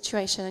your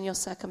situation and your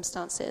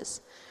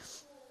circumstances.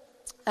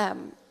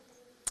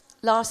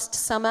 Last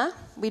summer,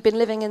 we'd been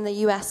living in the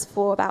US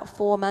for about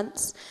 4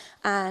 months,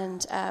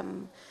 and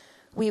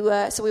we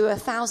were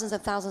thousands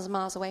and thousands of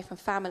miles away from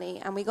family,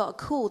 and we got a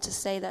call to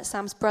say that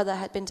Sam's brother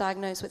had been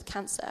diagnosed with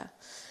cancer.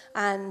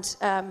 And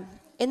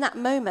in that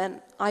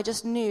moment, I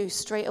just knew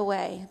straight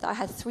away that I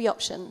had 3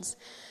 options.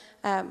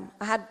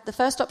 The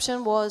first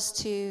option was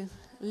to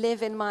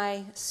live in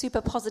my super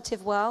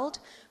positive world,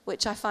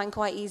 which I find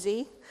quite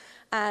easy,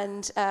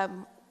 and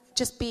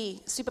just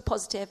be super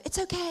positive. It's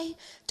okay,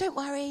 don't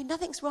worry,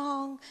 nothing's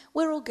wrong,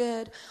 we're all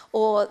good.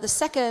 Or the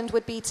second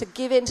would be to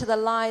give in to the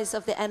lies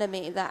of the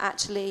enemy, that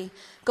actually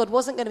God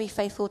wasn't going to be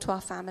faithful to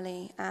our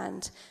family,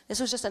 and this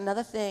was just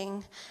another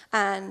thing.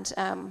 And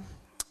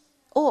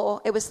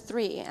or it was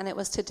 3, and it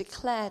was to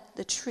declare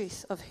the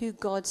truth of who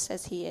God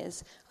says he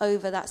is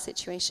over that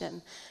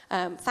situation.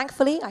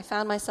 Thankfully, I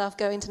found myself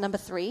going to number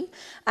 3,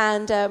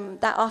 and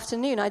that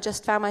afternoon I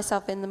just found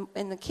myself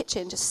in the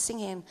kitchen just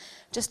singing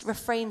just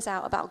refrains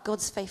out about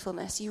God's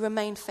faithfulness. You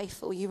remain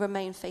faithful, you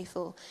remain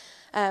faithful.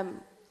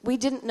 we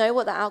didn't know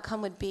what the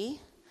outcome would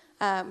be,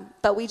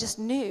 but we just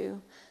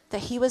knew that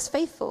he was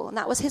faithful, and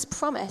that was his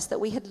promise that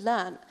we had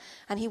learned,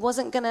 and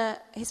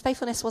his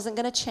faithfulness wasn't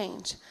gonna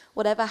change,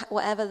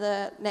 whatever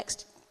the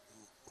next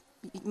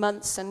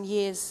months and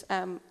years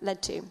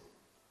led to.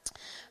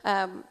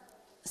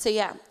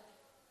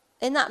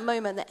 In that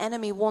moment, the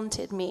enemy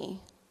wanted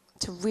me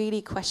to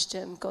really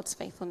question God's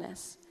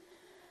faithfulness,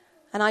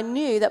 and I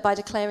knew that by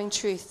declaring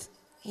truth,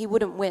 he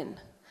wouldn't win.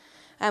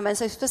 And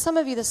so for some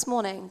of you this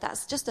morning,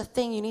 that's just a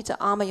thing you need to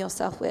armor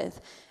yourself with,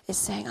 is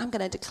saying, I'm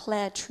going to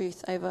declare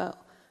truth over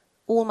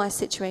all my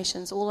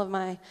situations, all of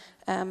my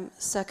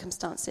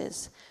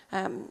circumstances.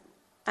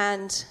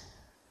 Let's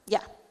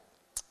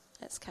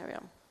carry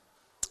on.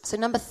 So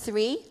number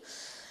 3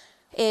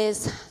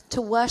 is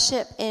to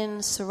worship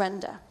in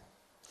surrender.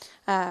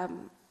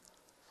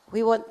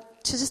 We want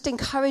to just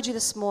encourage you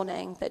this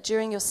morning that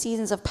during your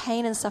seasons of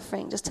pain and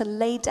suffering, just to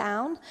lay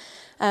down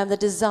the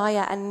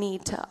desire and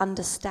need to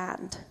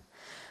understand.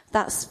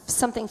 That's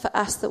something for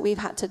us that we've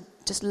had to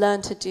just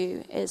learn to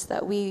do, is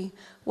that we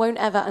won't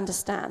ever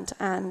understand.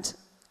 And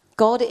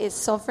God is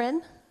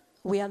sovereign,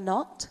 we are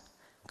not.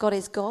 God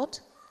is God,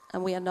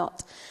 and we are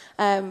not.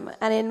 And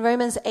in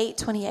Romans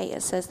 8:28,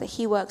 it says that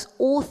he works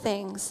all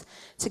things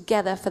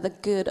together for the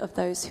good of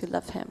those who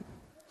love him.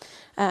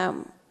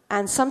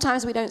 And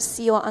sometimes we don't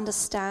see or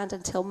understand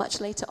until much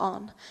later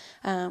on.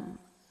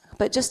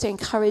 But just to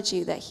encourage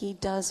you that he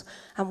does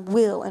and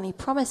will, and he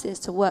promises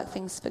to work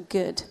things for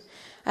good.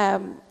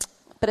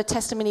 But a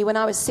testimony, when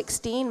I was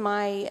 16,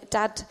 my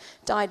dad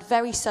died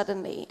very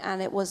suddenly,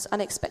 and it was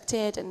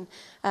unexpected. And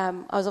I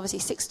was obviously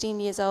 16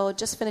 years old,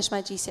 just finished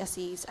my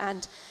GCSEs.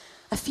 And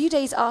a few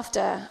days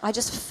after, I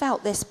just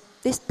felt this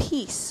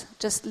peace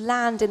just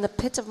land in the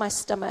pit of my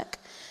stomach.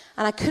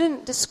 And I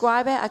couldn't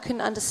describe it, I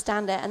couldn't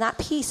understand it. And that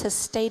peace has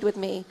stayed with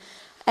me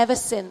ever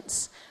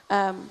since.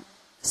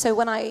 So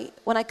when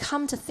I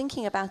come to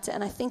thinking about it,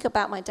 and I think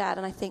about my dad,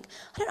 and I think,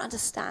 I don't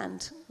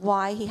understand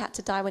why he had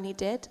to die when he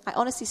did. I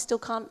honestly still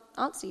can't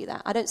answer you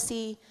that. I don't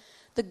see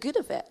the good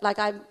of it. Like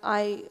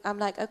I'm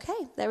like,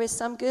 okay, there is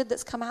some good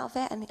that's come out of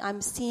it, and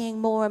I'm seeing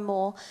more and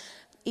more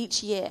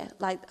each year.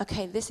 Like,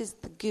 okay, this is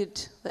the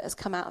good that has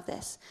come out of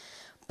this.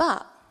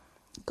 But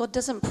God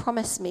doesn't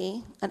promise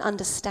me an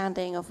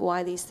understanding of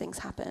why these things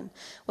happen.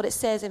 What it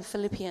says in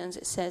Philippians,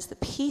 it says, the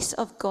peace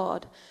of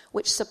God,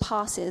 which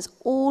surpasses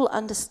all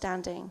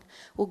understanding,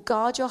 will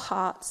guard your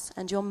hearts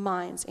and your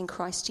minds in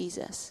Christ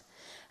Jesus.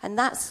 And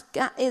that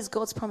is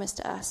God's promise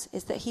to us,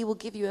 is that he will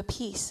give you a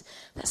peace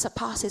that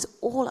surpasses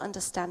all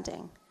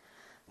understanding.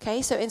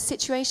 Okay, so in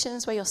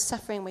situations where you're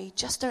suffering, where you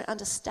just don't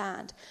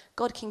understand,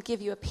 God can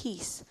give you a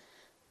peace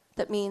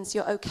that means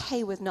you're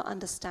okay with not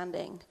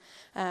understanding.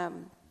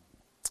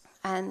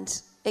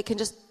 And it can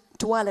just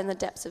dwell in the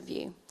depths of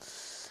you.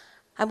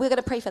 And we're going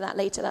to pray for that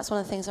later. That's one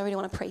of the things I really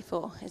want to pray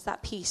for, is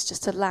that peace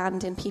just to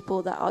land in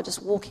people that are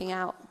just walking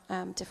out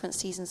different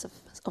seasons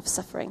of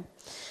suffering.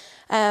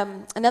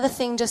 Another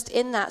thing just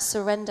in that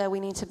surrender we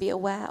need to be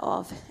aware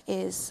of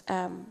is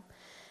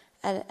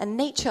a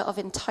nature of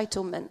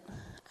entitlement.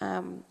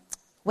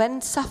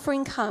 When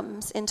suffering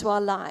comes into our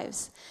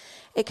lives,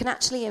 it can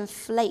actually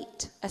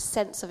inflate a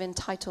sense of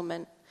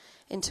entitlement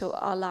into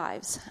our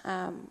lives.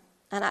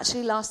 And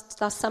actually last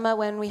summer,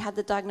 when we had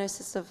the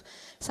diagnosis of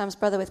Sam's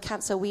brother with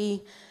cancer,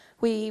 we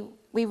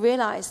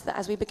realized that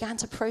as we began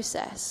to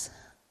process,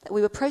 that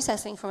we were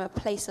processing from a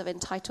place of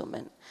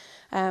entitlement.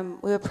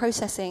 We were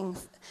processing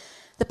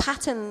the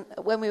pattern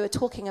when we were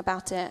talking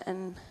about it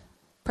and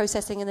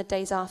processing in the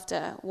days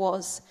after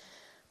was,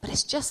 but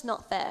it's just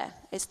not fair.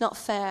 It's not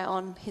fair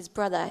on his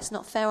brother. It's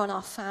not fair on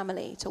our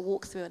family to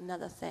walk through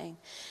another thing.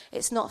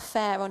 It's not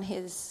fair on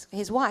his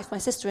wife, my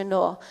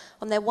sister-in-law,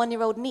 on their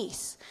 1-year-old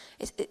niece.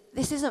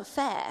 This isn't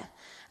fair.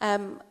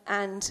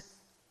 And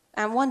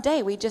one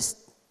day we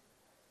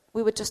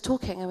were just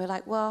talking, and we were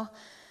like, well,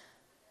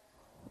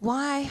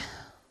 why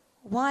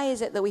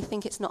is it that we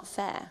think it's not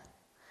fair?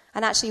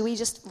 And actually, we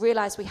just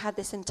realized we had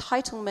this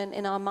entitlement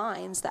in our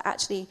minds that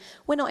actually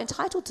we're not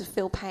entitled to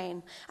feel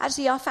pain.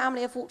 Actually, our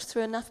family have walked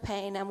through enough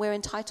pain, and we're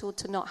entitled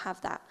to not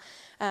have that.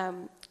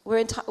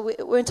 We're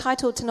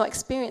entitled to not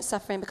experience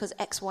suffering because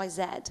X, Y,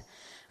 Z.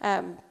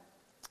 And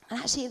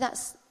actually,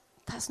 that's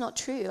not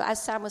true.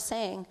 As Sam was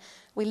saying,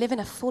 we live in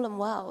a fallen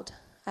world,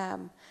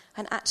 and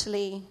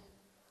actually,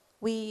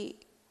 we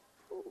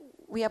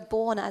are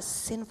born as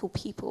sinful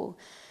people,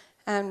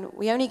 and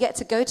we only get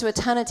to go to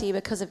eternity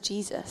because of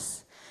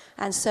Jesus.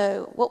 And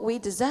so what we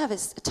deserve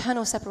is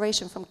eternal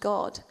separation from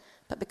God.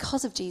 But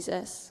because of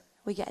Jesus,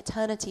 we get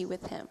eternity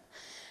with him.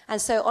 And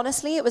so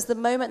honestly, it was the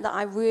moment that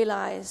I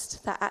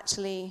realized that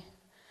actually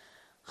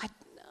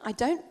I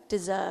don't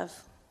deserve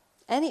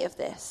any of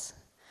this,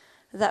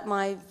 that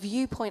my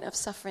viewpoint of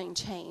suffering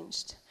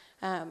changed,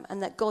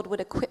 and that God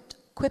would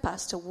equip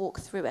us to walk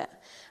through it.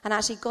 And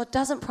actually, God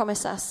doesn't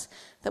promise us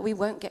that we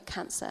won't get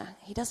cancer.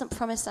 He doesn't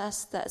promise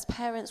us that as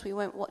parents we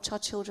won't watch our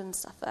children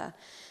suffer.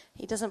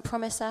 He doesn't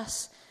promise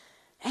us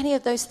any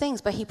of those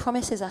things, but he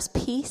promises us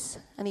peace,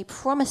 and he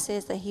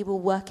promises that he will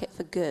work it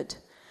for good.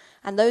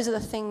 And those are the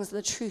things,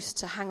 the truths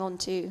to hang on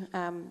to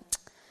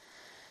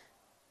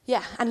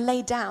and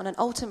lay down and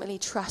ultimately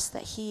trust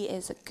that he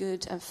is a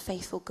good and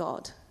faithful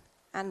God.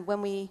 And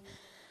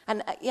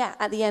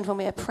at the end when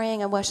we are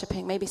praying and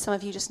worshiping, maybe some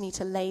of you just need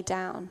to lay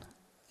down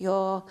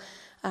your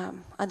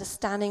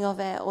understanding of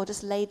it, or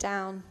just lay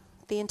down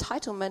the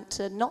entitlement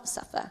to not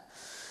suffer.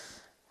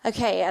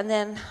 Okay, and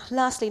then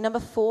lastly, number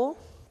 4,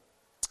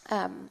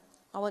 I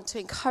want to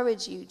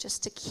encourage you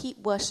just to keep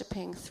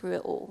worshiping through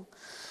it all.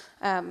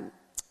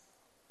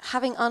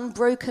 Having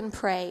unbroken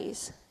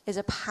praise is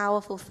a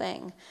powerful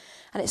thing,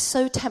 and it's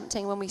so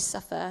tempting when we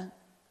suffer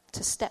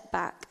to step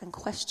back and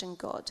question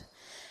God.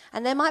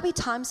 And there might be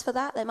times for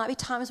that. There might be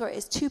times where it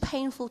is too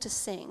painful to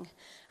sing,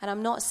 and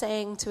I'm not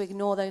saying to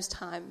ignore those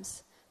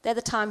times. They're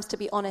the times to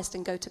be honest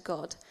and go to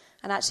God.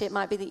 And actually it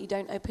might be that you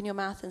don't open your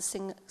mouth and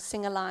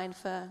sing a line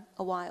for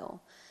a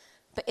while.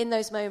 But in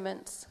those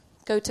moments,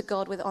 go to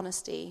God with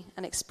honesty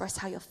and express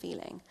how you're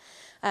feeling.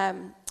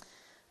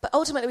 But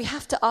ultimately we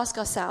have to ask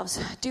ourselves,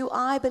 do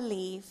I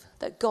believe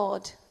that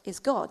God is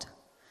God?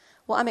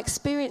 What I'm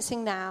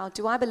experiencing now,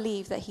 do I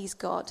believe that he's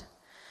God?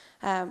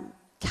 Can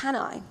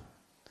I,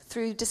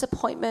 through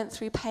disappointment,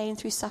 through pain,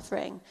 through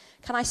suffering,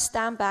 can I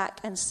stand back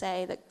and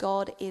say that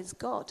God is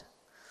God?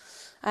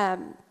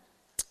 And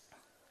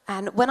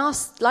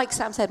like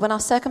Sam said, when our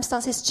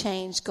circumstances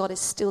change, God is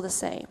still the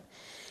same.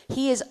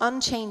 He is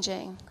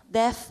unchanging.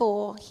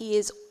 Therefore, he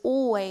is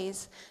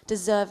always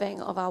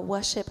deserving of our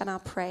worship and our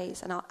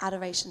praise and our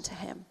adoration to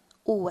him.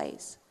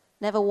 Always.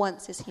 Never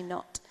once is he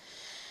not.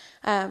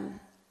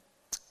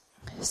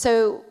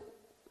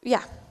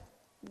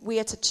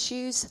 We are to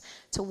choose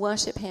to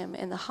worship him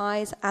in the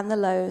highs and the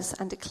lows,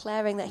 and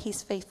declaring that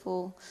he's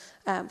faithful.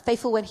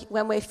 Faithful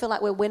when we feel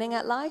like we're winning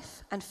at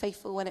life, and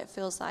faithful when it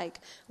feels like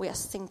we are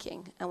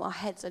sinking and our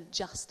heads are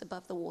just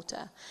above the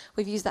water.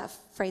 We've used that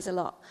phrase a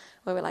lot,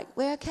 where we're like,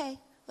 we're okay,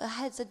 our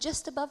heads are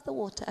just above the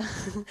water.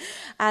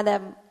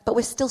 But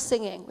we're still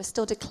singing, we're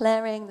still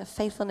declaring the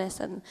faithfulness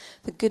and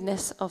the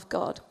goodness of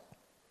God.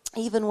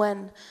 Even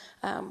when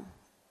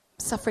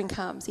suffering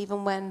comes,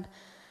 even when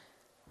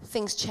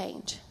things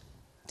change.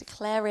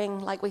 Declaring,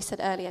 like we said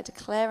earlier,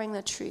 declaring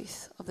the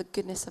truth of the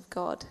goodness of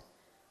God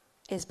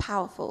is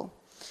powerful.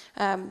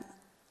 And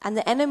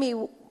the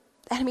enemy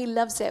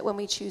loves it when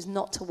we choose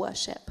not to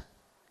worship.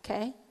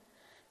 Okay?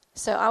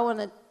 So I want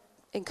to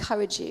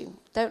encourage you,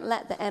 don't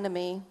let the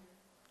enemy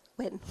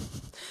win.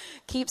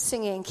 Keep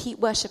singing, keep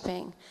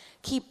worshiping,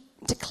 keep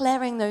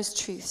declaring those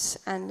truths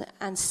and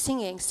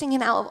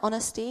singing out of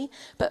honesty,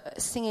 but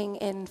singing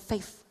in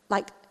faith,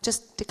 like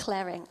just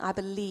declaring, I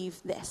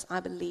believe this, I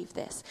believe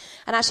this.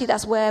 And actually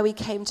that's where we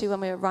came to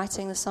when we were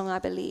writing the song, I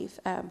Believe.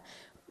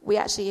 We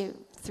actually,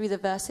 through the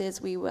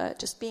verses, we were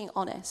just being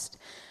honest.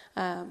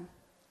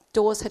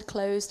 Doors had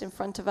closed in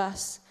front of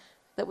us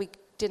that we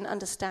didn't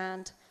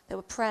understand. There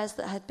were prayers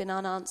that had been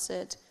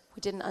unanswered, we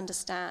didn't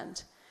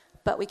understand.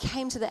 But we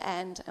came to the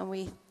end and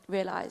we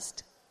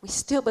realized we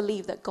still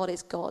believe that God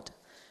is God.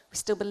 We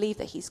still believe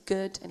that he's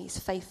good and he's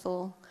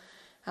faithful.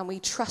 And we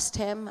trust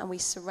him and we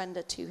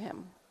surrender to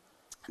him.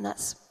 And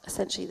that's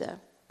essentially the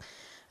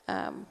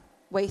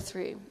way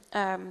through.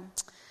 And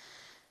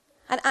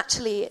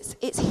actually,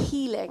 it's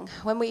healing.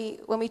 When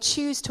we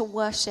choose to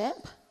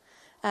worship,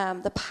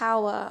 the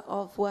power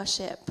of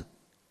worship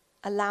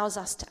allows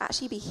us to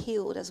actually be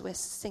healed as we're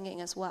singing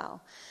as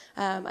well.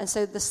 And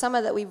so the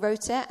summer that we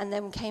wrote it and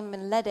then came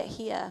and led it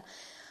here,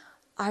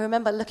 I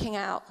remember looking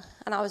out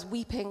and I was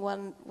weeping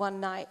one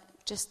night,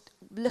 just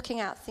looking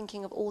out,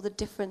 thinking of all the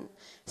different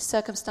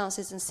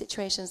circumstances and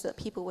situations that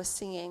people were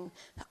singing.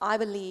 That I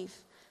believe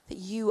that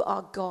you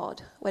are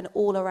God when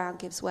all around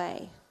gives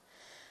way.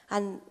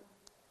 And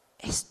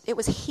it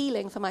was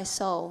healing for my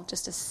soul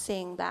just to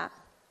sing that.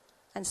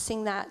 And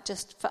sing that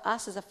just for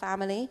us as a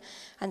family.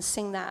 And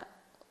sing that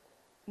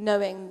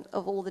knowing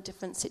of all the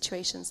different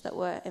situations that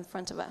were in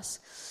front of us.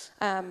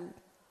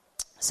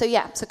 So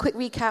quick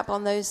recap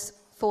on those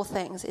 4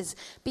 things is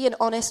be an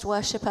honest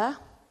worshiper.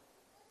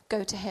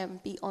 Go to him,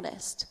 be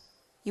honest.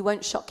 You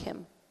won't shock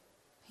him.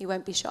 He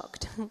won't be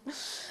shocked.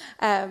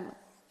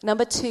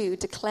 Number 2,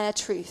 declare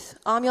truth.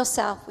 Arm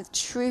yourself with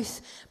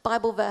truth,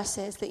 Bible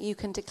verses that you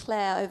can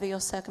declare over your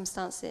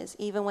circumstances,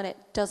 even when it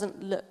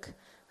doesn't look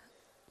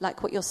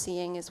like what you're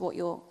seeing is what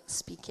you're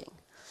speaking.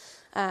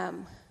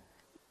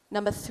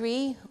 Number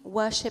 3,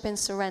 worship and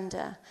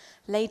surrender.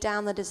 Lay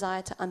down the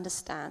desire to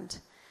understand.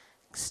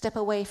 Step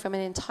away from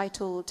an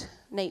entitled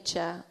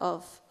nature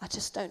of, I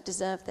just don't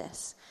deserve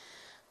this.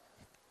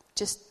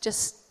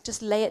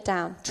 Just lay it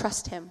down.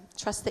 Trust him.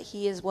 Trust that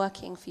he is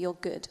working for your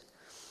good.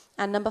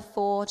 And number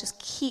 4, just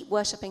keep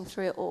worshiping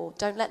through it all.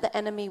 Don't let the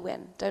enemy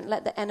win. Don't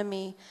let the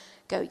enemy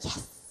go,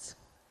 yes,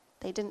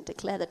 they didn't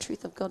declare the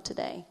truth of God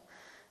today.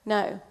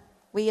 No,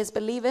 we as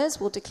believers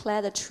will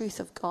declare the truth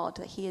of God,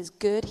 that he is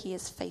good, he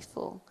is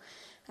faithful,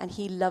 and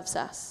he loves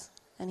us.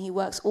 And he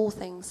works all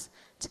things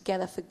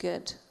together for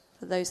good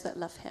for those that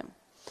love him.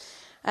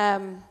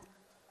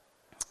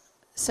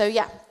 So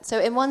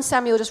in 1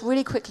 Samuel, just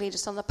really quickly,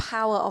 just on the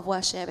power of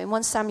worship. In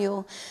 1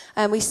 Samuel,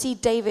 we see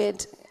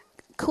David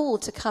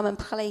called to come and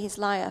play his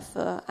lyre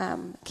for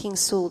King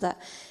Saul,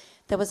 that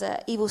there was an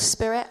evil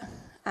spirit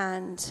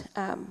and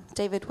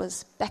David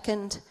was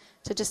beckoned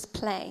to just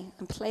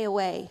play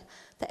away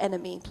the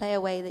enemy, play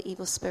away the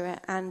evil spirit.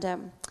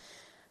 And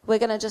we're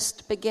going to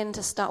just begin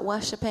to start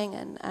worshiping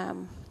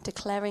and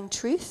declaring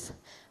truth.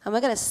 And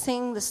we're going to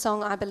sing the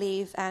song, I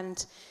Believe,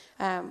 and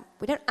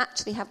we don't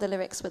actually have the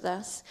lyrics with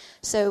us,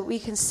 so we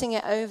can sing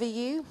it over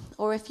you,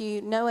 or if you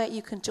know it,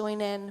 you can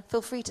join in.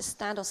 Feel free to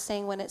stand or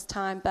sing when it's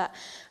time, but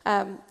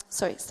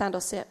stand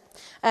or sit.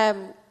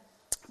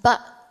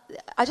 But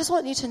I just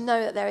want you to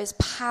know that there is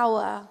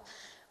power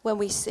when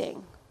we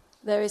sing.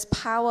 There is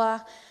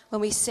power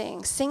when we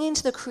sing. Singing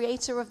to the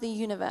creator of the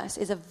universe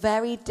is a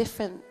very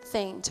different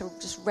thing to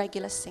just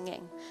regular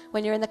singing.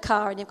 When you're in the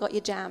car and you've got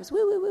your jams, woo,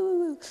 woo, woo, woo,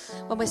 woo.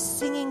 When we're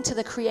singing to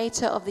the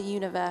creator of the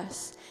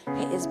universe,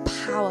 it is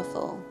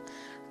powerful.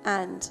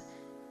 And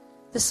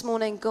this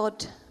morning,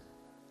 God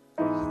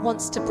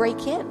wants to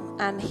break in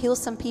and heal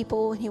some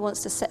people. He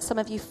wants to set some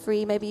of you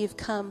free. Maybe you've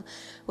come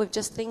with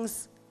just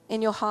things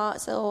in your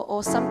hearts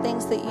or some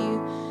things that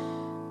you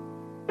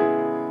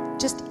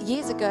just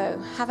years ago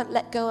haven't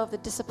let go of the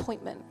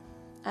disappointment.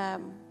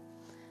 And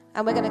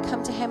we're going to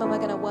come to him and we're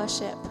going to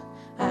worship.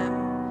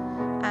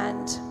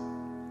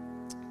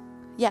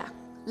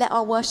 Let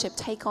our worship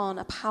take on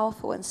a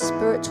powerful and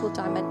spiritual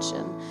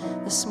dimension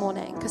this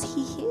morning, because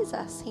he hears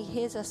us. He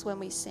hears us when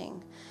we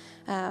sing.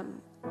 And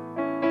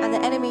the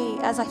enemy,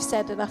 as I've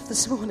said enough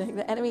this morning,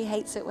 the enemy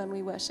hates it when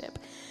we worship.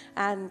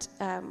 And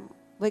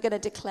we're going to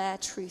declare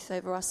truth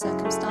over our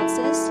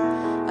circumstances,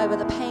 over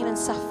the pain and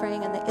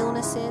suffering and the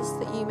illnesses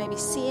that you may be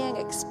seeing,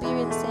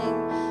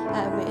 experiencing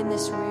in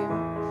this room.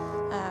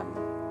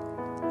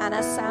 And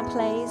as Sam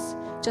plays,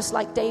 just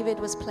like David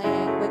was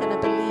playing, we're going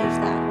to believe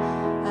that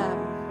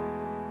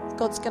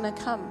God's going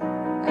to come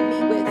and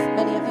meet with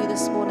many of you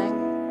this morning.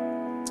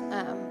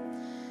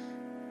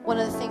 One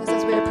of the things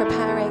as we were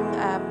preparing,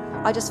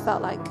 I just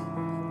felt like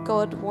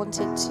God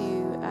wanted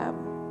to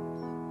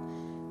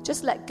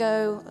just let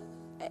go.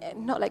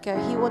 Not let go.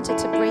 He wanted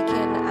to break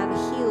in and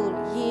heal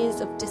years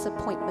of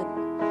disappointment.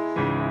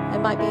 It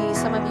might be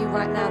some of you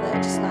right now that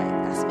are just like,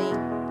 that's me.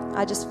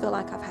 I just feel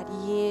like I've had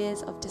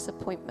years of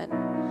disappointment.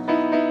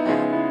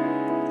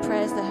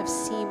 Prayers that have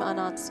seemed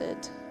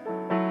unanswered.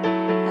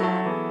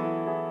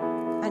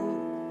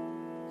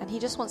 And he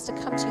just wants to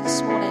come to you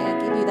this morning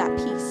and give you that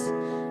peace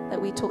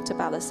that we talked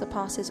about that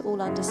surpasses all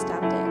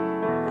understanding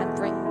and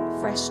bring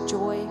fresh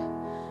joy.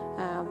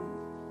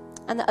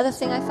 And the other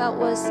thing I felt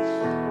was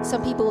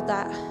some people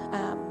that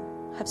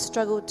have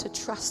struggled to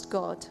trust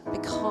God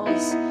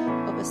because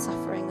of the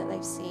suffering that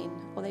they've seen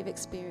or they've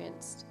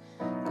experienced.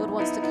 God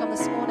wants to come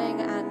this morning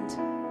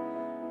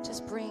and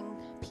just bring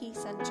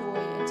peace and joy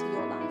into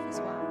your life as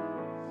well.